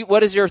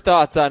 what is your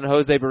thoughts on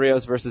Jose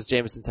Barrios versus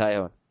Jameson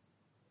Taillon?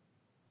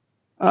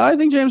 I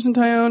think Jameson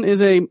Taillon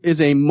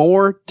is a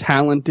more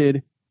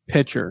talented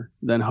pitcher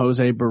than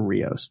Jose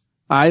Barrios.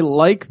 I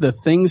like the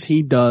things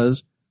he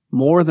does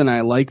more than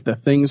I like the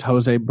things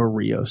Jose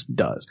Barrios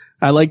does.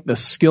 I like the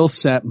skill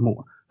set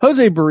more.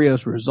 Jose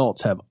Barrios'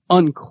 results have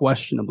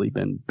unquestionably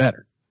been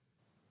better.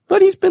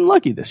 But he's been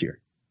lucky this year.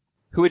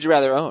 Who would you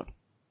rather own?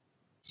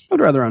 I'd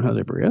rather own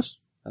Jose Barrios.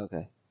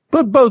 Okay.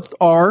 But both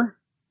are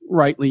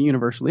rightly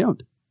universally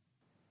owned.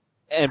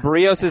 And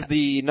Barrios is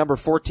the number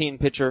 14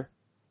 pitcher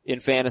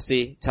in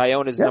fantasy.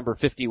 Taillon is number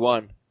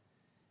 51.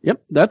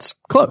 Yep, that's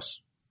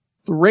close.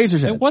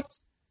 Razor's edge.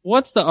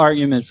 What's the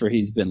argument for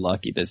he's been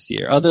lucky this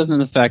year, other than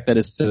the fact that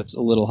his FIP's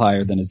a little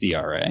higher than his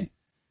ERA?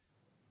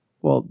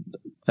 Well,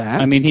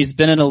 he's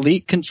been an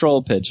elite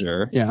control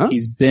pitcher. Yeah.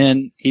 He's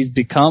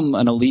become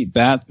an elite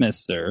bat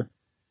mister,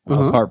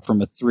 apart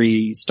from a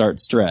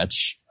 3-start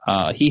stretch.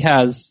 He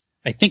has,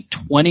 I think,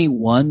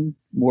 21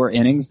 more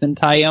innings than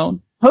Taillon.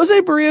 Jose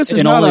Barrios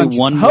is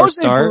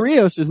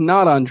Barrios is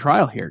not on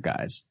trial here,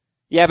 guys.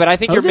 Yeah, but I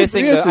think you're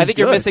missing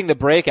you're missing the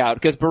breakout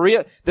because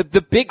Barrios, the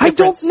big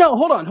difference. I don't know.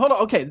 Hold on.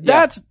 Okay.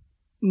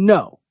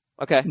 No.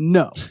 Okay.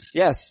 No.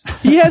 Yes.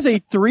 He has a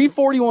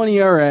 3.41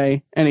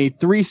 ERA and a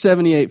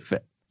 3.78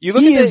 FIP.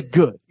 He is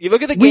good. You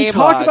look at the game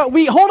log.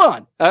 Hold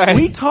on. All right.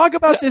 We talk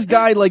about this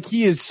guy like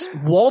he is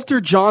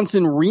Walter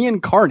Johnson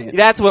reincarnate.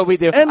 That's what we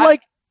do. And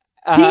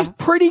he's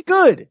pretty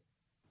good.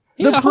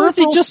 The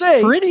peripherals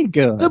say pretty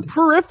good. The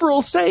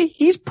peripherals say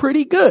he's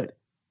pretty good.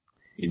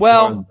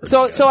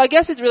 So I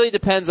guess it really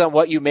depends on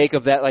what you make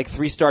of that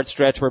 3-start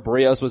stretch where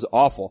Barrios was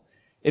awful.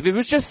 If it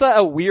was just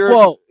a weird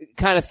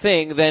kind of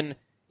thing, then,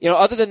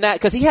 other than that,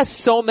 cause he has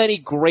so many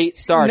great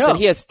starts and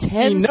he has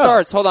 10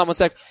 starts. Hold on one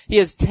sec. He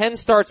has 10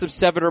 starts of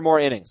 7 or more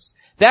innings.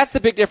 That's the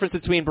big difference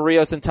between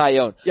Barrios and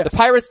Taillon. Yes. The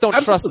Pirates don't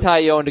trust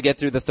Taillon to get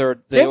through the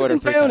order.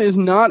 Taillon is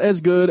not as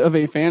good of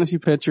a fantasy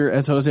pitcher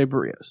as Jose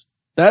Barrios.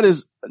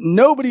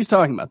 Nobody's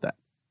talking about that.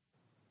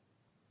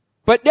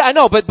 But yeah, I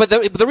know, but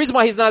the reason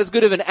why he's not as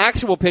good of an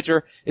actual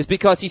pitcher is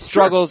because he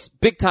struggles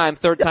big time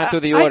third time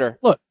through the order.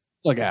 Look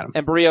at him.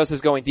 And Barrios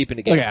is going deep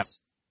into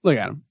games. Look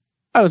at him.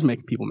 I was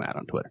making people mad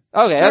on Twitter.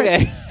 Okay.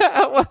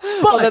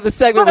 Then the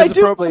segment was appropriately named. I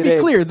do want to be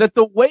clear that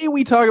the way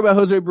we talk about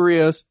Jose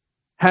Barrios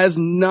has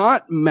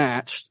not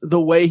matched the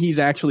way he's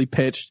actually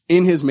pitched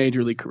in his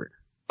major league career.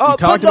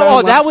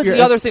 That was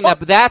the other thing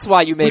that's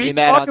why you made me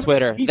mad on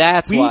Twitter.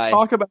 That's why. We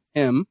talk about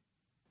him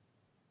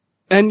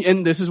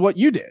and this is what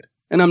you did.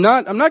 And I'm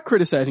not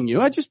criticizing you.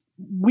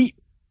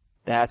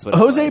 That's what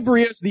Jose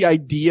Barrios, the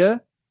idea,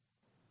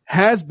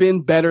 has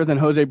been better than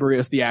Jose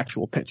Barrios, the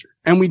actual pitcher.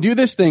 And we do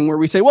this thing where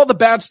we say, well, the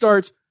bad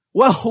starts,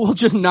 we'll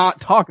just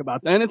not talk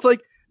about that. And it's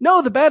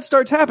no, the bad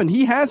starts happen.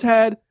 He has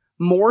had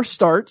more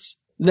starts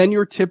than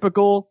your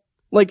typical,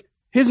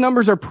 his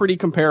numbers are pretty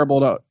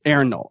comparable to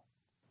Aaron Nola.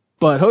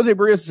 But Jose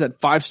Barrios has had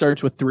 5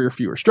 starts with 3 or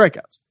fewer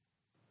strikeouts.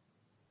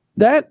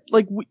 That,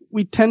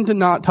 we tend to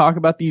not talk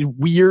about these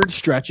weird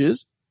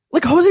stretches.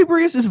 Jose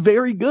Barrios is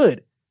very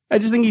good. I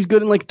just think he's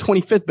good in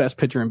 25th best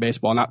pitcher in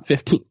baseball, not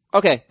 15th.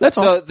 Okay. That's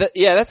all.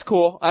 That's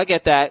cool. I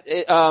get that.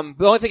 The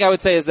only thing I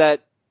would say is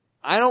that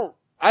I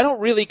don't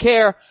really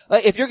care.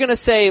 If you're gonna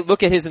say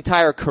look at his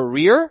entire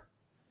career,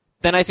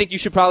 then I think you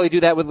should probably do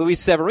that with Luis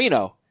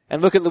Severino.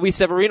 And look at Luis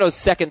Severino's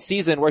second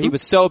season where he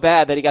was so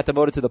bad that he got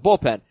demoted to the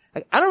bullpen.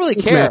 I don't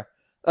really care.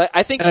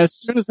 I think as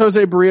soon as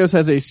Jose Barrios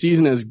has a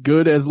season as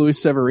good as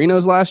Luis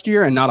Severino's last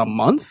year and not a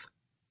month,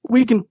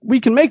 we can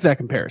make that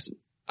comparison.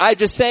 I'm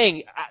just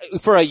saying,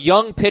 for a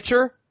young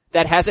pitcher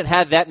that hasn't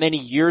had that many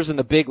years in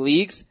the big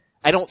leagues,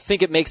 I don't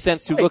think it makes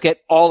sense to look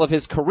at all of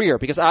his career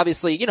because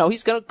obviously,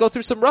 he's going to go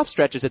through some rough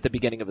stretches at the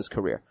beginning of his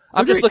career.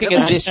 I'm just looking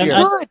at this year.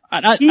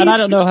 And I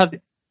don't know how,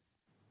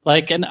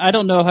 and I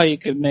don't know how you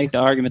could make the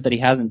argument that he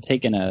hasn't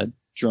taken a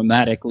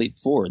dramatic leap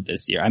forward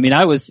this year. I mean,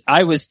 I was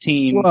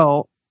team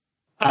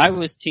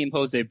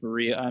Jose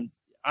Barrios.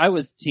 I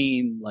was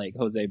team like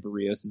Jose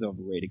Barrios is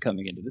overrated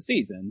coming into the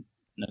season,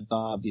 and I've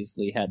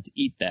obviously had to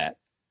eat that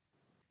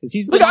because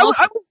he's been.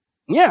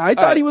 I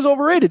thought he was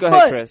overrated. Go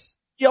ahead, Chris.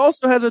 He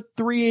also has a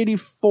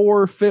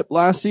 384 FIP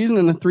last season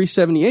and a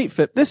 378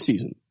 FIP this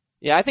season.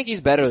 Yeah, I think he's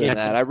better than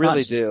that. I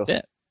really do.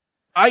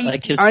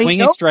 His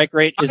swinging strike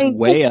rate is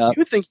way up.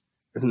 You think he's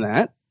better than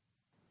that?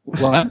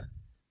 What?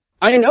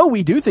 I know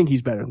we do think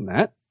he's better than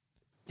that.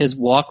 His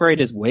walk rate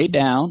is way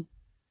down.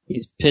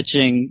 He's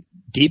pitching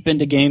deep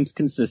into games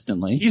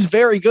consistently. He's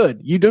very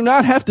good. You do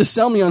not have to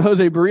sell me on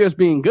Jose Barrios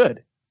being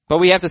good. But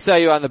we have to sell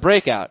you on the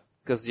breakout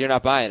because you're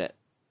not buying it.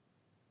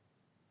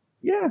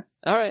 Yeah.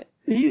 All right.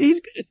 He's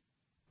good.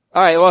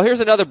 All right. Well,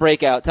 here's another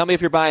breakout. Tell me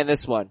if you're buying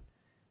this one.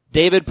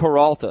 David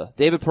Peralta.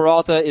 David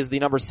Peralta is the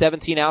number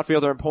 17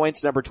 outfielder in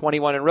points, number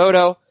 21 in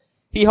Roto.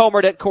 He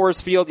homered at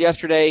Coors Field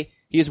yesterday.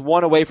 He's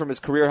one away from his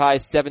career high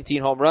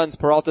 17 home runs.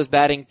 Peralta's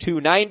batting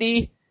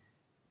 .290.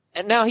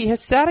 And now he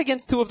has sat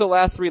against two of the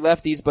last three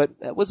lefties, but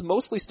was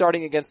mostly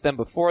starting against them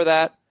before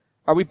that.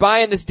 Are we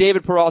buying this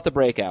David Peralta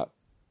breakout?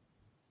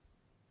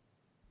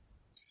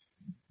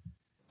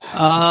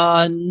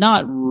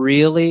 Not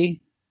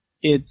really.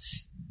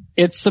 It's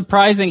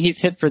surprising he's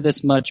hit for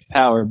this much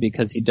power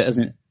because he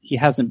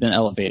hasn't been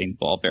elevating the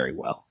ball very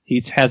well.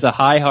 He has a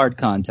high hard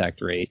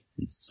contact rate,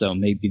 and so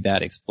maybe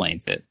that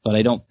explains it. But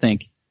I don't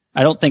think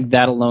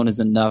that alone is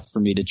enough for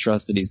me to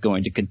trust that he's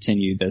going to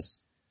continue this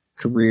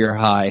career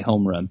high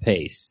home run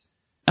pace.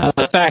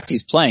 The fact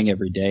he's playing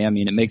every day, I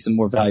mean, it makes him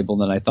more valuable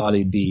than I thought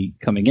he'd be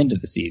coming into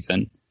the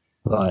season,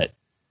 but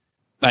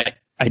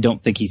I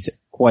don't think he's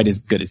quite as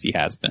good as he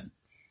has been.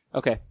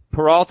 Okay.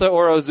 Peralta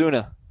or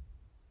Ozuna?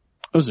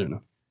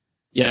 Ozuna.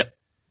 Yeah.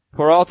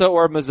 Peralta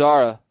or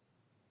Mazzara?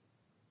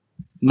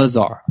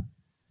 Mazzara.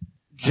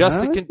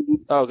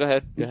 Go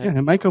ahead. Yeah,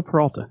 I might go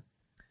Peralta.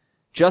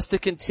 Just to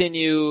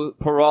continue,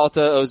 Peralta,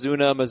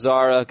 Ozuna,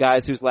 Mazzara,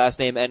 guys whose last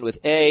name end with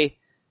A.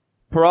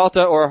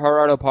 Peralta or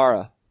Gerardo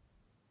Parra?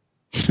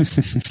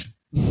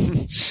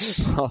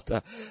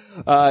 Peralta.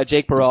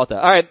 Jake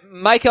Peralta. All right,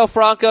 Maikel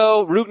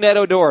Franco, Rougned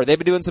Odor. They've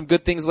been doing some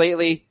good things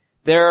lately.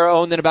 They're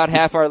owned in about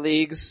half our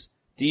leagues.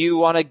 Do you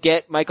want to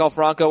get Maikel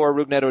Franco or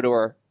Rougned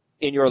Odor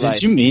in your life?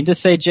 Did you mean to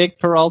say Jake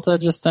Peralta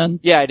just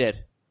then? Yeah, I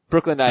did.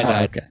 Brooklyn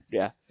Nine-Nine. Okay.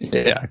 Yeah.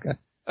 Yeah, okay.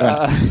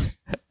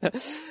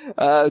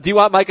 Do you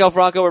want Maikel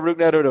Franco or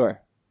Rougned Odor?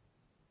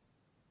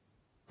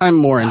 I'm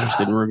more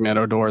interested in Rougned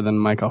Odor than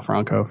Maikel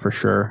Franco for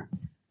sure.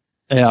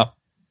 Yeah.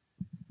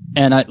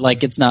 And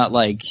it's not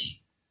like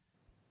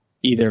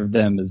either of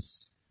them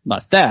is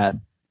must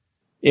add.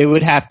 It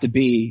would have to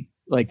be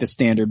like the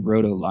standard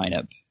Roto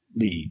lineup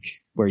league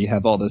where you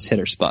have all those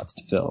hitter spots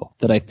to fill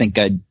that I think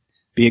I'd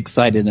be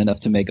excited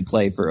enough to make a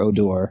play for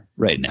Odor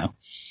right now.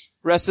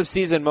 Rest of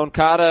season,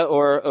 Moncada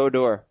or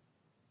Odor?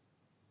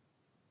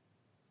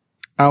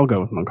 I'll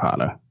go with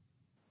Moncada.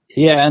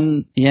 Yeah,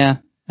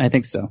 I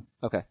think so.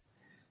 Okay.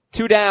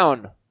 Two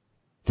down.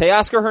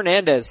 Teoscar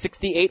Hernandez,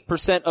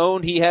 68%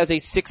 owned. He has a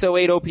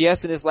 608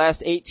 OPS in his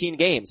last 18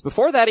 games.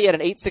 Before that, he had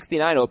an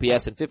 869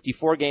 OPS in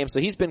 54 games, so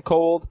he's been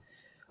cold.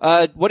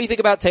 What do you think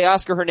about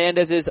Teoscar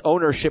Hernandez's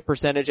ownership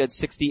percentage at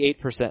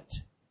 68%?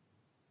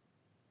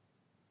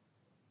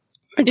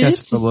 I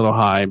guess it's a little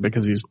high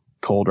because he's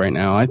cold right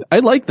now. I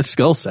like the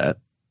skill set.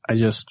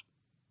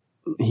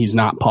 He's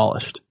not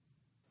polished.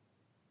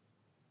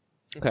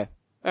 Okay.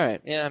 All right.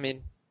 Yeah, I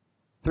mean,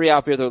 3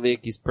 outfielder league,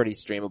 he's pretty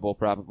streamable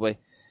probably.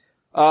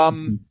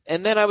 And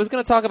then I was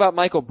going to talk about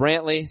Michael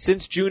Brantley.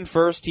 Since June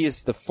 1st, he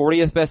is the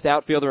 40th best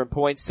outfielder in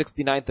points,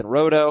 69th in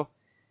Roto,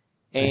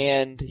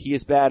 and he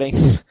is batting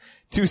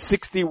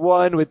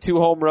 .261 with 2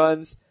 home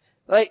runs.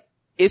 Like,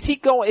 is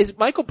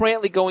Michael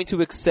Brantley going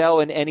to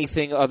excel in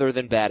anything other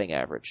than batting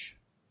average?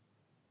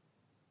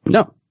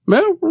 No.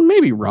 Well,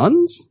 maybe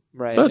runs.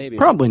 Right. But maybe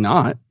probably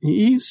not.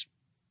 His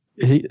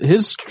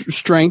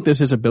strength is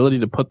his ability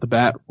to put the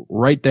bat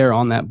right there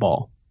on that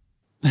ball.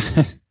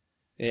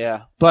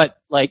 Yeah. But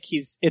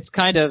it's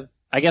kind of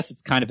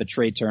a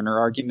Trey Turner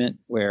argument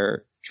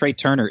where Trey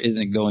Turner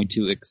isn't going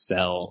to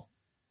excel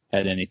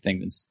at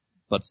anything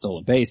but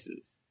stolen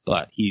bases,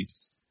 but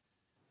he's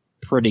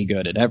pretty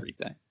good at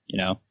everything, you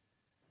know?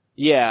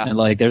 Yeah.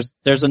 And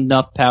there's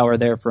enough power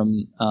there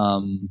from,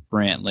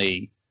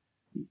 Brantley,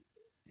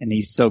 and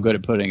he's so good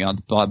at putting on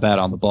the bat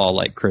on the ball,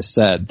 like Chris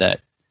said,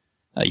 that,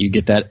 you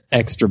get that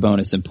extra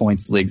bonus in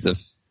points leagues of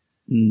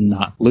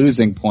not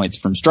losing points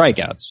from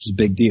strikeouts, which is a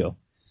big deal.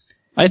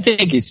 I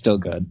think he's still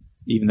good,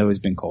 even though he's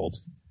been cold.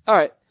 All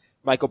right.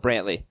 Michael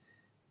Brantley.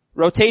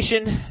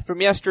 Rotation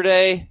from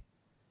yesterday.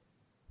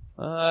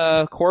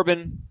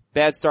 Corbin,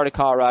 bad start at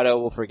Colorado.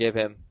 We'll forgive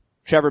him.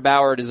 Trevor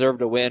Bauer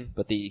deserved a win,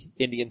 but the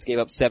Indians gave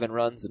up 7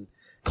 runs, and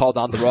called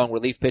on the wrong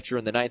relief pitcher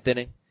in the 9th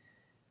inning.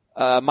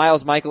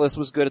 Miles Michaelis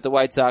was good at the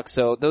White Sox,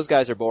 so those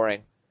guys are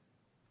boring.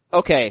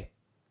 Okay.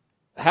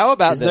 How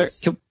about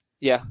this?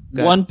 Yeah.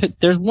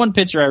 There's one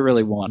pitcher I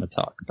really want to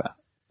talk about.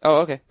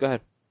 Oh, okay. Go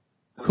ahead.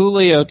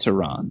 Julio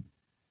Teheran.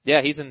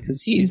 Yeah, he's in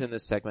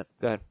this segment.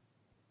 Go ahead.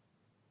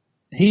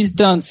 He's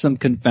done some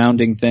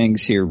confounding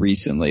things here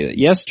recently.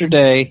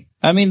 Yesterday,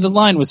 I mean, the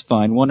line was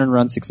fine. 1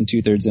 run, 6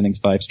 2/3 innings,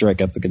 5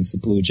 strikeouts against the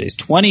Blue Jays.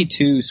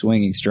 22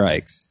 swinging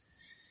strikes.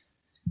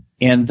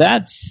 And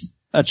that's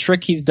a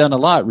trick he's done a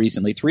lot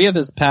recently. 3 of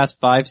his past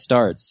 5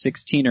 starts,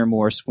 16 or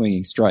more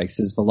swinging strikes.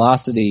 His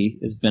velocity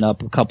has been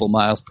up a couple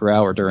miles per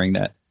hour during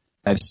that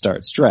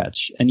 5-start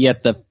stretch. And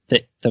yet the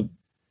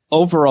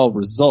overall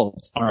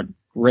results aren't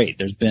great.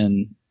 There's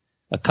been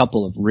a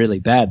couple of really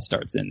bad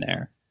starts in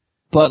there.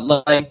 But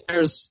like,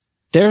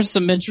 there's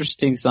some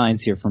interesting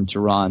signs here from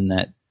Teheran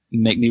that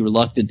make me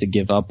reluctant to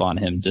give up on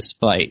him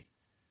despite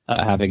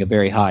having a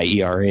very high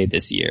ERA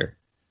this year.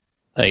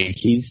 Like,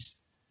 he's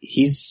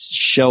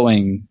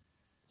showing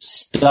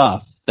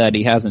stuff that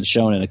he hasn't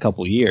shown in a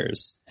couple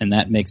years, and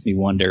that makes me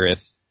wonder if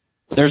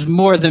there's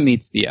more than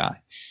meets the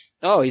eye.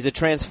 Oh, he's a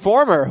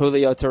transformer,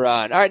 Julio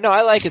Teheran. All right, no,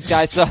 I like his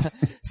guy. So,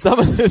 some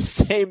of the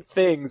same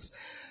things.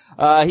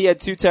 He had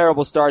 2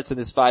 terrible starts in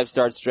this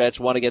 5-start stretch,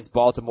 one against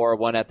Baltimore,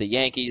 one at the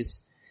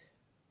Yankees.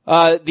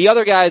 The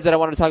other guys that I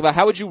wanted to talk about,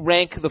 how would you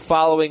rank the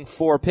following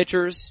 4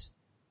 pitchers?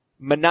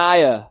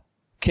 Minaya,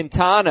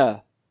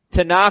 Quintana,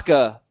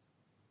 Tanaka,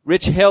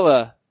 Rich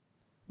Hill.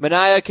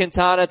 Minaya,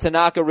 Quintana,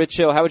 Tanaka, Rich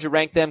Hill. How would you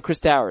rank them? Chris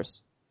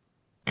Towers.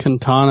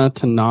 Quintana,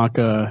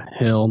 Tanaka,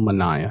 Hill,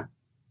 Minaya.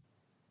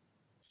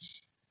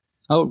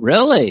 Oh,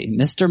 really?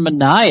 Mr.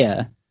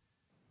 Minaya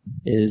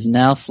is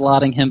now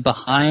slotting him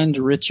behind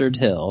Richard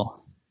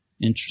Hill.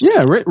 Interesting.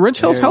 Yeah, Rich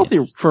Hill's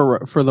healthy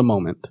for the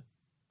moment.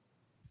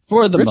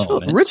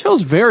 Rich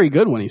Hill's very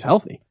good when he's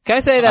healthy. Can I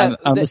say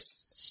that? I'm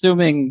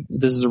assuming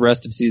this is a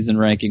rest of season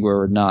ranking where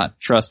we're not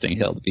trusting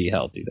Hill to be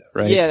healthy,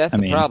 though, right? Yeah, that's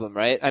the problem,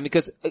 right? I mean,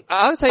 because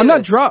I'll tell you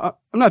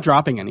I'm not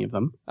dropping any of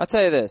them. I'll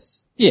tell you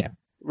this. Yeah.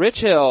 Rich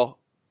Hill,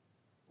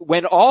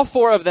 when all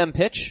 4 of them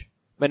pitch,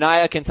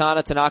 Minaya,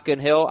 Quintana, Tanaka,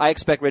 and Hill, I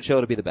expect Rich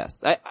Hill to be the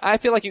best. I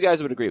feel like you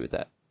guys would agree with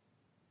that.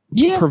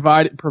 Yeah.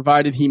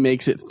 Provided he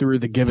makes it through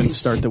the given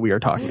start that we are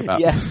talking about.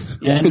 Yes.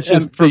 Which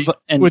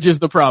is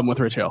the problem with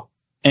Rich Hill.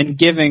 And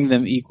giving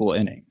them equal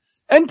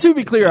innings. And to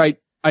be clear,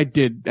 I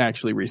did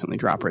actually recently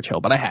drop Rich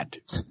Hill, but I had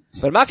to.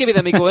 But I'm not giving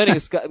them equal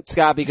innings,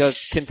 Scott,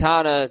 because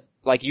Quintana,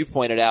 like you've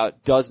pointed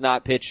out, does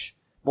not pitch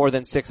more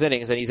than 6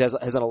 innings, and he has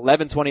an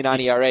 11.29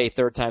 ERA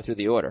 3rd time through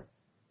the order.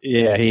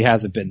 Yeah, he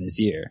hasn't been this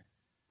year.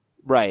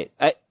 Right.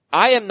 I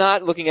am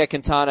not looking at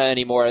Quintana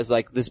anymore as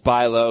like this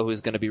buy low who's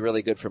going to be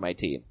really good for my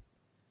team.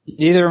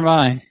 Neither am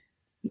I.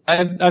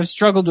 I've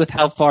struggled with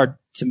how far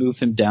to move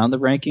him down the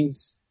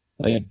rankings.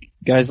 Like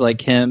guys like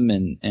him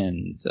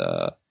and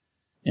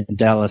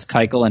Dallas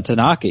Keuchel and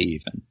Tanaka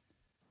even.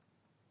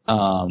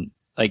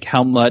 Like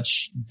how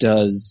much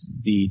does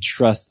the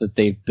trust that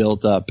they've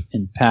built up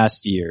in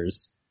past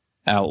years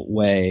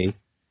outweigh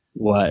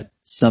what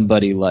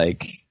somebody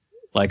like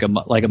a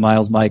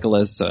Miles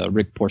Michaelis,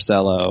 Rick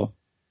Porcello,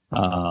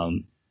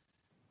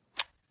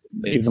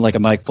 even like a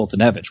Mike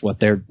Fultonevich,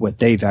 what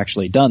they've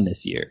actually done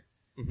this year.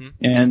 Mm-hmm.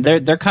 And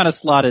they're kind of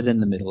slotted in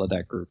the middle of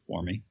that group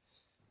for me.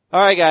 All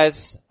right,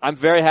 guys. I'm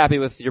very happy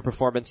with your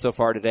performance so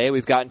far today.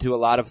 We've gotten to a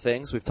lot of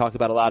things. We've talked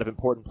about a lot of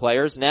important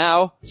players.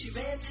 Now,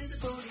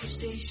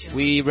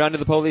 we run to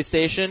the police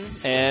station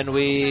and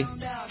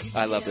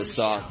I love this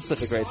song. It's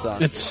such a great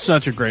song. It's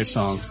such a great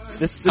song.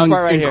 This part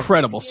right here.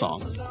 Incredible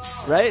song.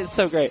 Right? It's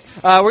so great.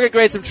 We're gonna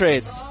grade some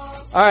trades.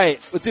 All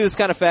right. Let's do this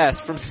kind of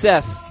fast. From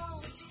Seth.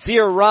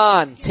 Dear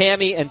Ron,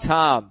 Tammy, and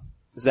Tom.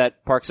 Is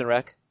that Parks and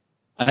Rec?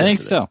 I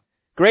think so.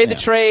 Grade the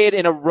trade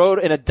in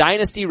a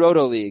Dynasty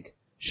Roto League.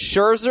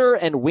 Scherzer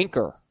and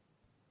Winker.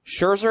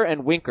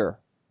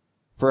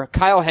 For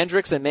Kyle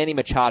Hendricks and Manny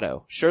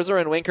Machado. Scherzer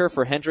and Winker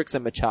for Hendricks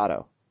and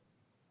Machado.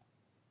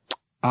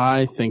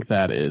 I think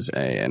that is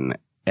an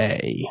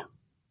A.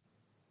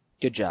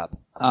 Good job.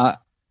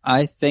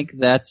 I think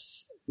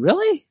that's,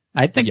 really?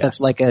 I think that's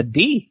like a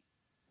D.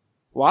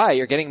 Why?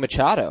 You're getting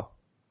Machado.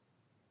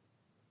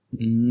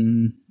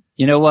 You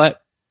know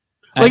what?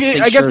 I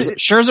guess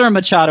Scherzer and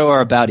Machado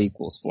are about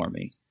equals for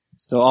me.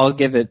 So I'll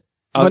give it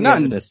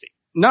a C.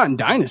 Not in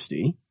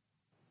Dynasty.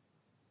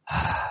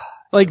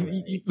 Like,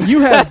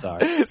 you have...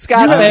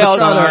 Scott failed.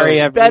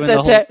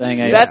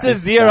 That's a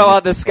 0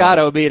 on the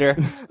Scotto-meter.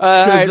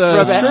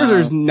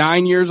 Scherzer's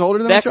 9 years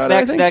older than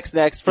Machado,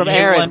 Next. From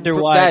Aaron. I wonder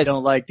why I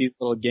don't like these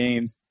little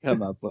games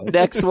come up with.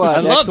 Next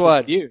one.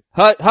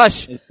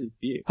 Hush.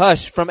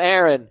 From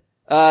Aaron.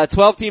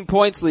 12-team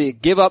points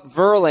league. Give up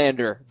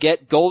Verlander.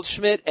 Get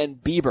Goldschmidt and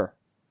Bieber.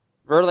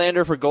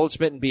 Verlander for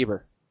Goldschmidt and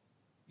Bieber.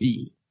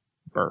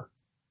 Bieber.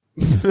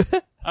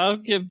 I'll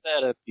give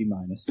that a B-.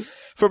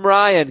 From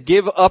Ryan,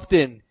 give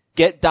Upton,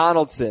 get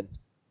Donaldson.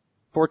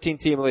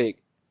 14-team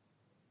league.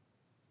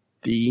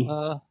 D.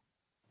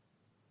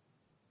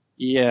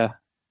 Yeah,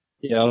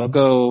 I'll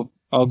go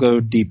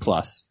D+.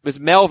 It was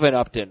Melvin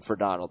Upton for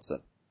Donaldson.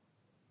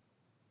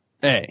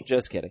 A.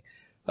 Just kidding.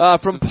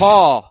 From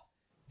Paul,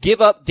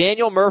 give up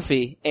Daniel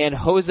Murphy and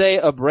Jose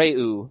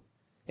Abreu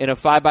in a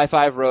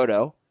 5x5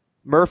 roto.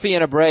 Murphy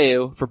and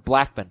Abreu for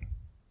Blackman.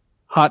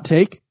 Hot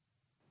take.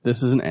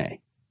 This is an A.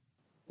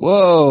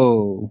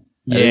 Whoa.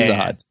 That is Yeah. a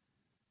hot.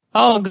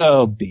 I'll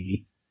go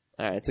B.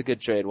 Alright, it's a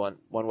good trade one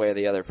way or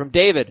the other. From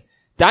David,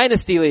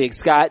 Dynasty League,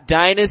 Scott.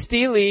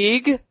 Dynasty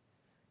League.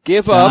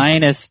 Give up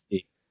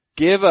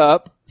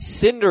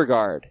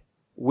Syndergaard,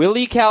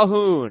 Willie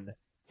Calhoun,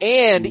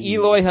 and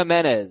Eloy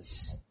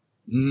Jimenez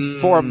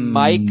for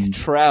Mike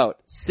Trout.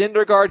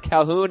 Syndergaard,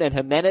 Calhoun, and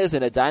Jimenez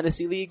in a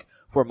Dynasty League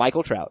for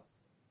Michael Trout.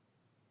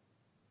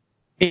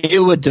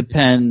 It would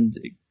depend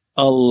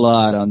a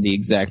lot on the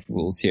exact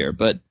rules here,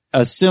 but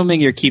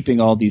assuming you're keeping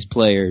all these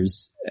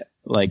players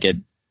like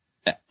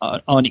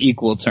on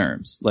equal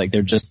terms, like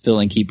they're just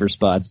filling keeper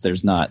spots,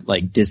 there's not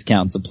like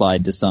discounts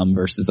applied to some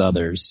versus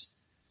others.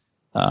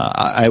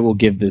 I will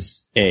give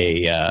this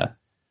a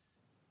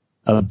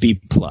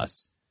B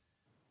plus.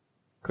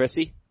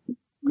 Chrissy?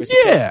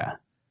 Yeah.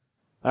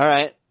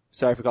 Alright.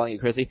 Sorry for calling you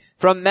Chrissy.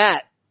 From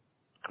Matt,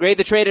 grade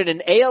the trade in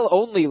an AL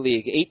only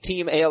league,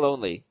 8-team AL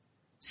only.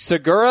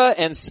 Segura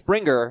and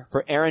Springer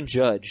for Aaron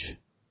Judge.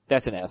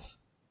 That's an F.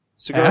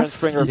 Segura F? and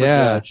Springer for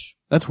Yeah. Judge.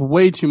 That's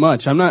way too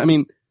much.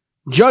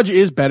 Judge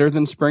is better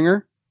than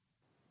Springer,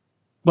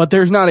 but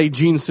there's not a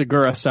Gene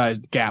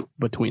Segura-sized gap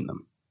between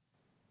them.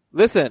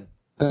 Listen,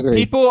 Agreed.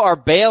 people are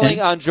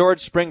bailing on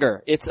George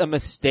Springer. It's a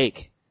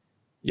mistake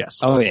Yes.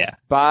 Oh yeah.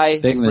 by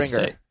Big Springer.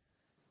 mistake.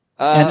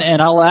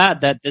 And I'll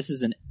add that because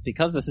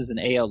this is an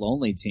AL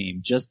only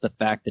team, just the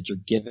fact that you're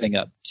giving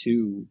up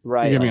two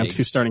Right. You're giving like, up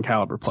 2 starting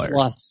caliber players.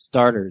 plus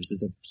starters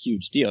is a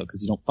huge deal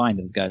because you don't find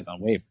those guys on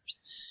waivers.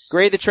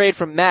 Grade the trade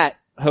from Matt,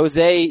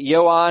 Jose,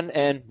 Yohan,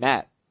 and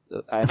Matt.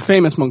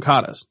 Famous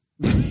Moncadas.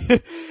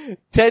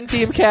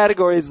 10-team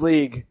categories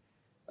league.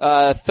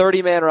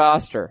 30-man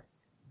roster.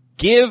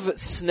 Give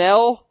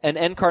Snell and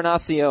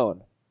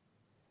Encarnacion.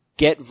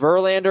 Get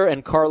Verlander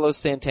and Carlos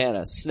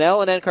Santana.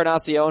 Snell and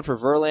Encarnacion for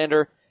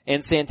Verlander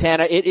and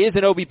Santana. It is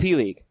an OBP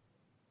league.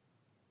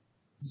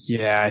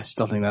 Yeah, I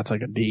still think that's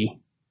like a D.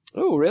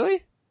 Oh,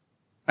 really?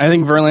 I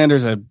think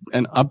Verlander's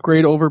an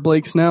upgrade over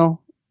Blake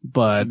Snell,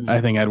 but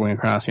I think Edwin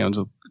Encarnacion's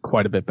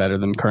quite a bit better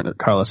than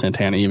Carlos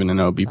Santana, even in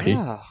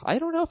OBP. I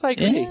don't know if I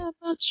agree. Yeah,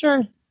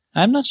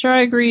 I'm not sure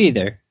I agree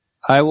either.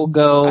 I will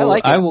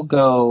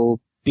go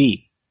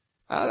B.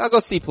 I'll go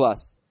C+.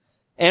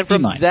 And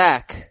from C-.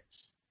 Zach,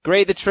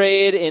 grade the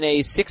trade in a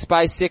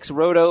 6x6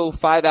 roto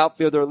 5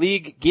 outfielder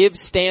league. Give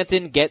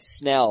Stanton, get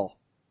Snell.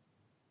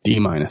 D-.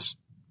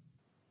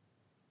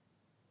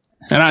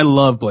 And I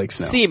love Blake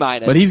Snell. C-.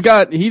 But he's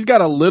got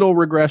a little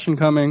regression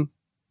coming.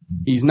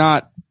 He's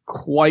not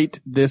quite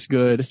this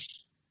good.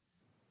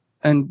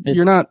 And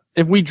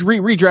if we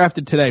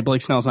redrafted today,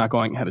 Blake Snell's not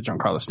going ahead of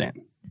Giancarlo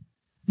Stanton.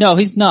 No,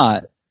 he's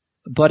not.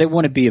 But it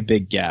wouldn't be a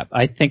big gap.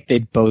 I think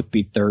they'd both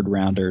be third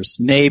rounders.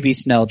 Maybe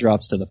Snell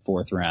drops to the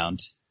 4th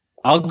round.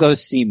 I'll go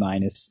C-.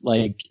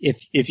 Like,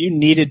 if you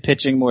needed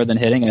pitching more than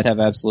hitting, I'd have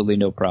absolutely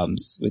no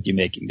problems with you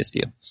making this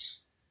deal.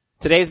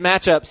 Today's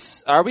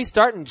matchups. Are we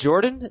starting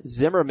Jordan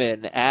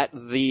Zimmerman at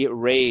the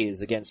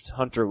Rays against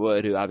Hunter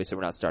Wood, who obviously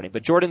we're not starting,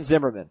 but Jordan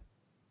Zimmerman?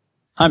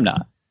 I'm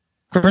not.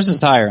 Chris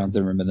is higher on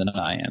Zimmerman than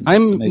I am.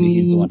 So maybe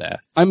he's the one to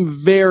ask.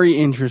 I'm very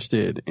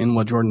interested in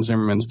what Jordan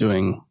Zimmerman's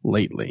doing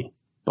lately,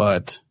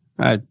 but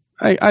I'd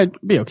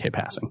be okay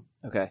passing.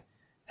 Okay.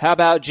 How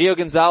about Gio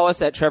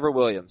Gonzalez at Trevor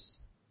Williams?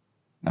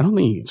 I don't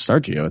think you can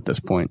start Gio at this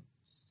point.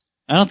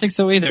 I don't think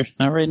so either.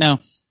 Not right now.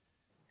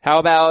 How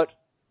about,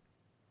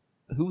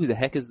 who the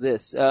heck is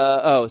this?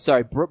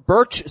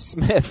 Birch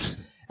Smith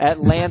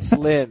at Lance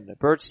Lynn.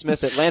 Birch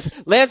Smith at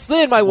Lance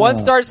Lynn, my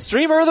one-star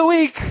streamer of the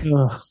week.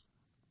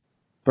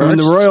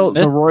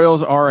 The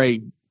Royals are a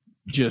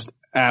just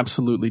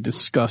absolutely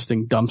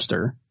disgusting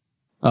dumpster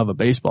of a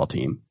baseball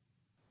team.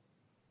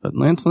 But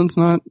Lance Lynn's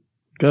not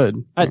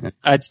good.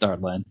 I'd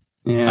start Lynn.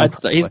 Yeah,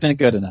 He's been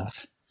good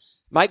enough.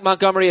 Mike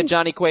Montgomery and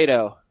Johnny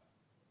Cueto.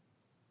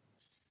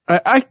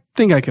 I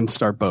think I can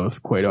start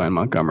both Cueto and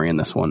Montgomery in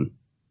this one.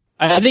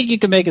 I think you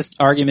can make an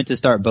argument to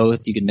start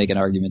both. You can make an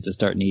argument to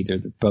start neither.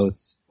 They're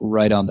both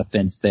right on the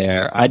fence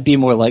there. I'd be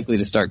more likely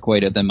to start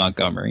Cueto than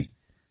Montgomery.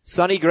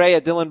 Sonny Gray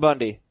at Dylan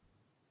Bundy.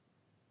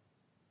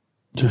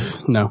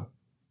 No.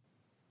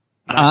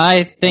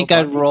 I think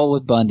I'd roll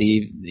with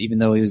Bundy, even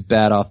though he was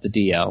bad off the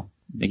DL.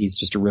 I think he's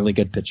just a really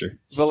good pitcher.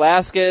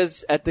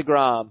 Velasquez at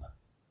DeGrom.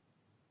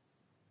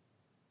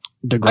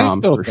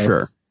 DeGrom for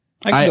sure.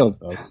 I can go with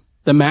both.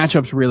 The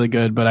matchup's really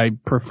good, but I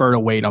prefer to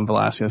wait on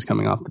Velasquez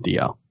coming off the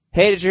DL.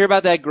 Hey, did you hear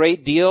about that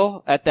great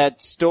deal at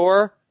that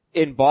store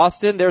in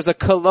Boston? There's a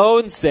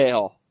cologne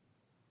sale.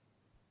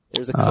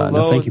 There's a cologne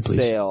no, thank you, please.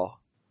 sale.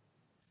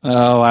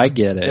 Oh, I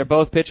get it. They're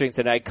both pitching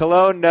tonight.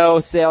 Cologne,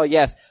 no. Sale,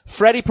 yes.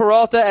 Freddie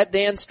Peralta at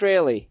Dan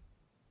Straley.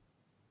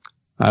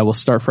 I will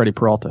start Freddie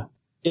Peralta.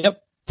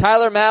 Yep.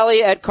 Tyler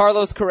Mahle at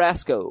Carlos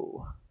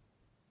Carrasco.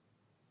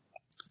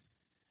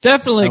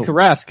 Definitely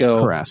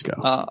Carrasco.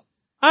 Carrasco.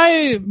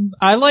 I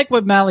like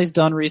what Mally's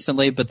done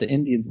recently, but the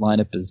Indians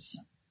lineup is,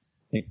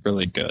 I think,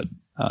 really good.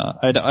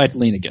 I'd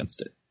lean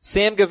against it.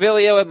 Sam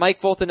Gaviglio at Mike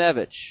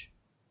Fultonevich.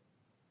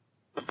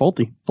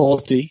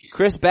 Faulty.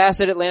 Chris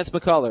Bassett at Lance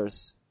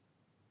McCullers.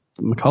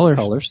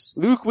 McCullers.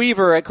 Luke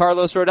Weaver at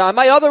Carlos Rodon.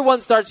 My other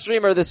one-start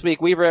streamer this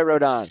week, Weaver at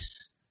Rodon.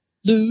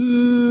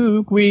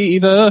 Luke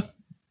Weaver.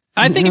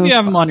 I think if you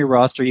have him on your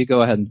roster, you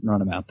go ahead and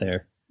run him out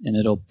there. And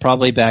it'll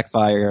probably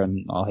backfire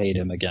and I'll hate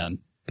him again.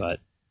 But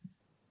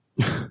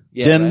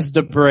Yeah, dims right.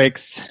 the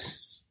brakes.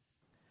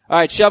 All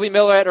right, Shelby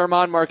Miller at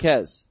Herman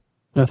Marquez.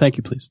 No, thank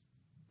you, please.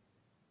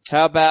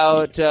 How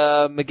about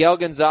Miguel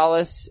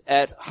Gonzalez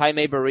at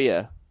Jaime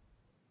Barria?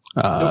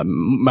 I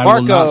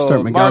will not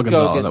start Miguel Marco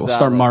Gonzalez. I will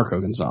start Gonzalez.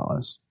 Marco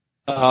Gonzalez.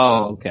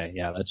 Oh, okay.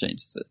 Yeah, that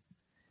changes it.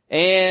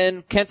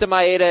 And Kenta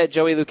Maeda at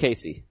Joey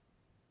Lucchesi.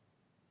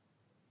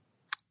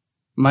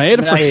 Maeda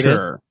for Maeda.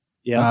 sure.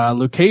 Yeah.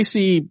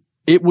 Lucchesi,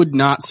 it would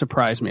not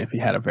surprise me if he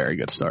had a very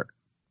good start.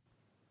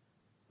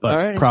 But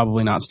Alrighty.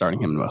 probably not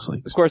starting him in most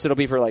leagues. Of course, it'll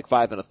be for like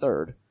 5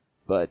 1/3.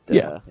 But,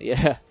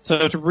 yeah.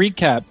 So to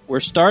recap, we're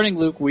starting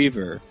Luke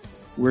Weaver.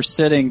 We're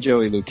sitting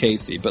Joey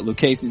Lucchesi, but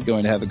Lucchesi's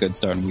going to have a good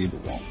start and Weaver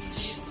won't.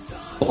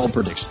 Bold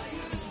predictions.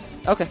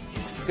 Okay.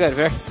 Good.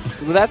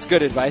 Well, that's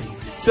good advice.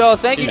 So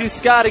thank you to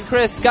Scott and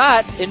Chris.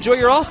 Scott, enjoy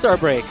your All-Star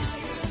break.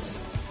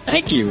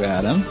 Thank you,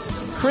 Adam.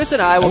 Chris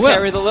and I will I will.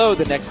 carry the load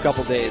the next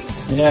couple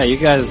days. Yeah, you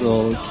guys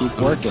will keep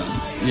working.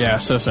 Yeah,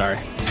 so sorry.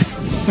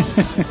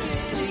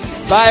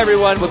 Bye,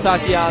 everyone. We'll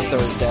talk to you on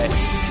Thursday.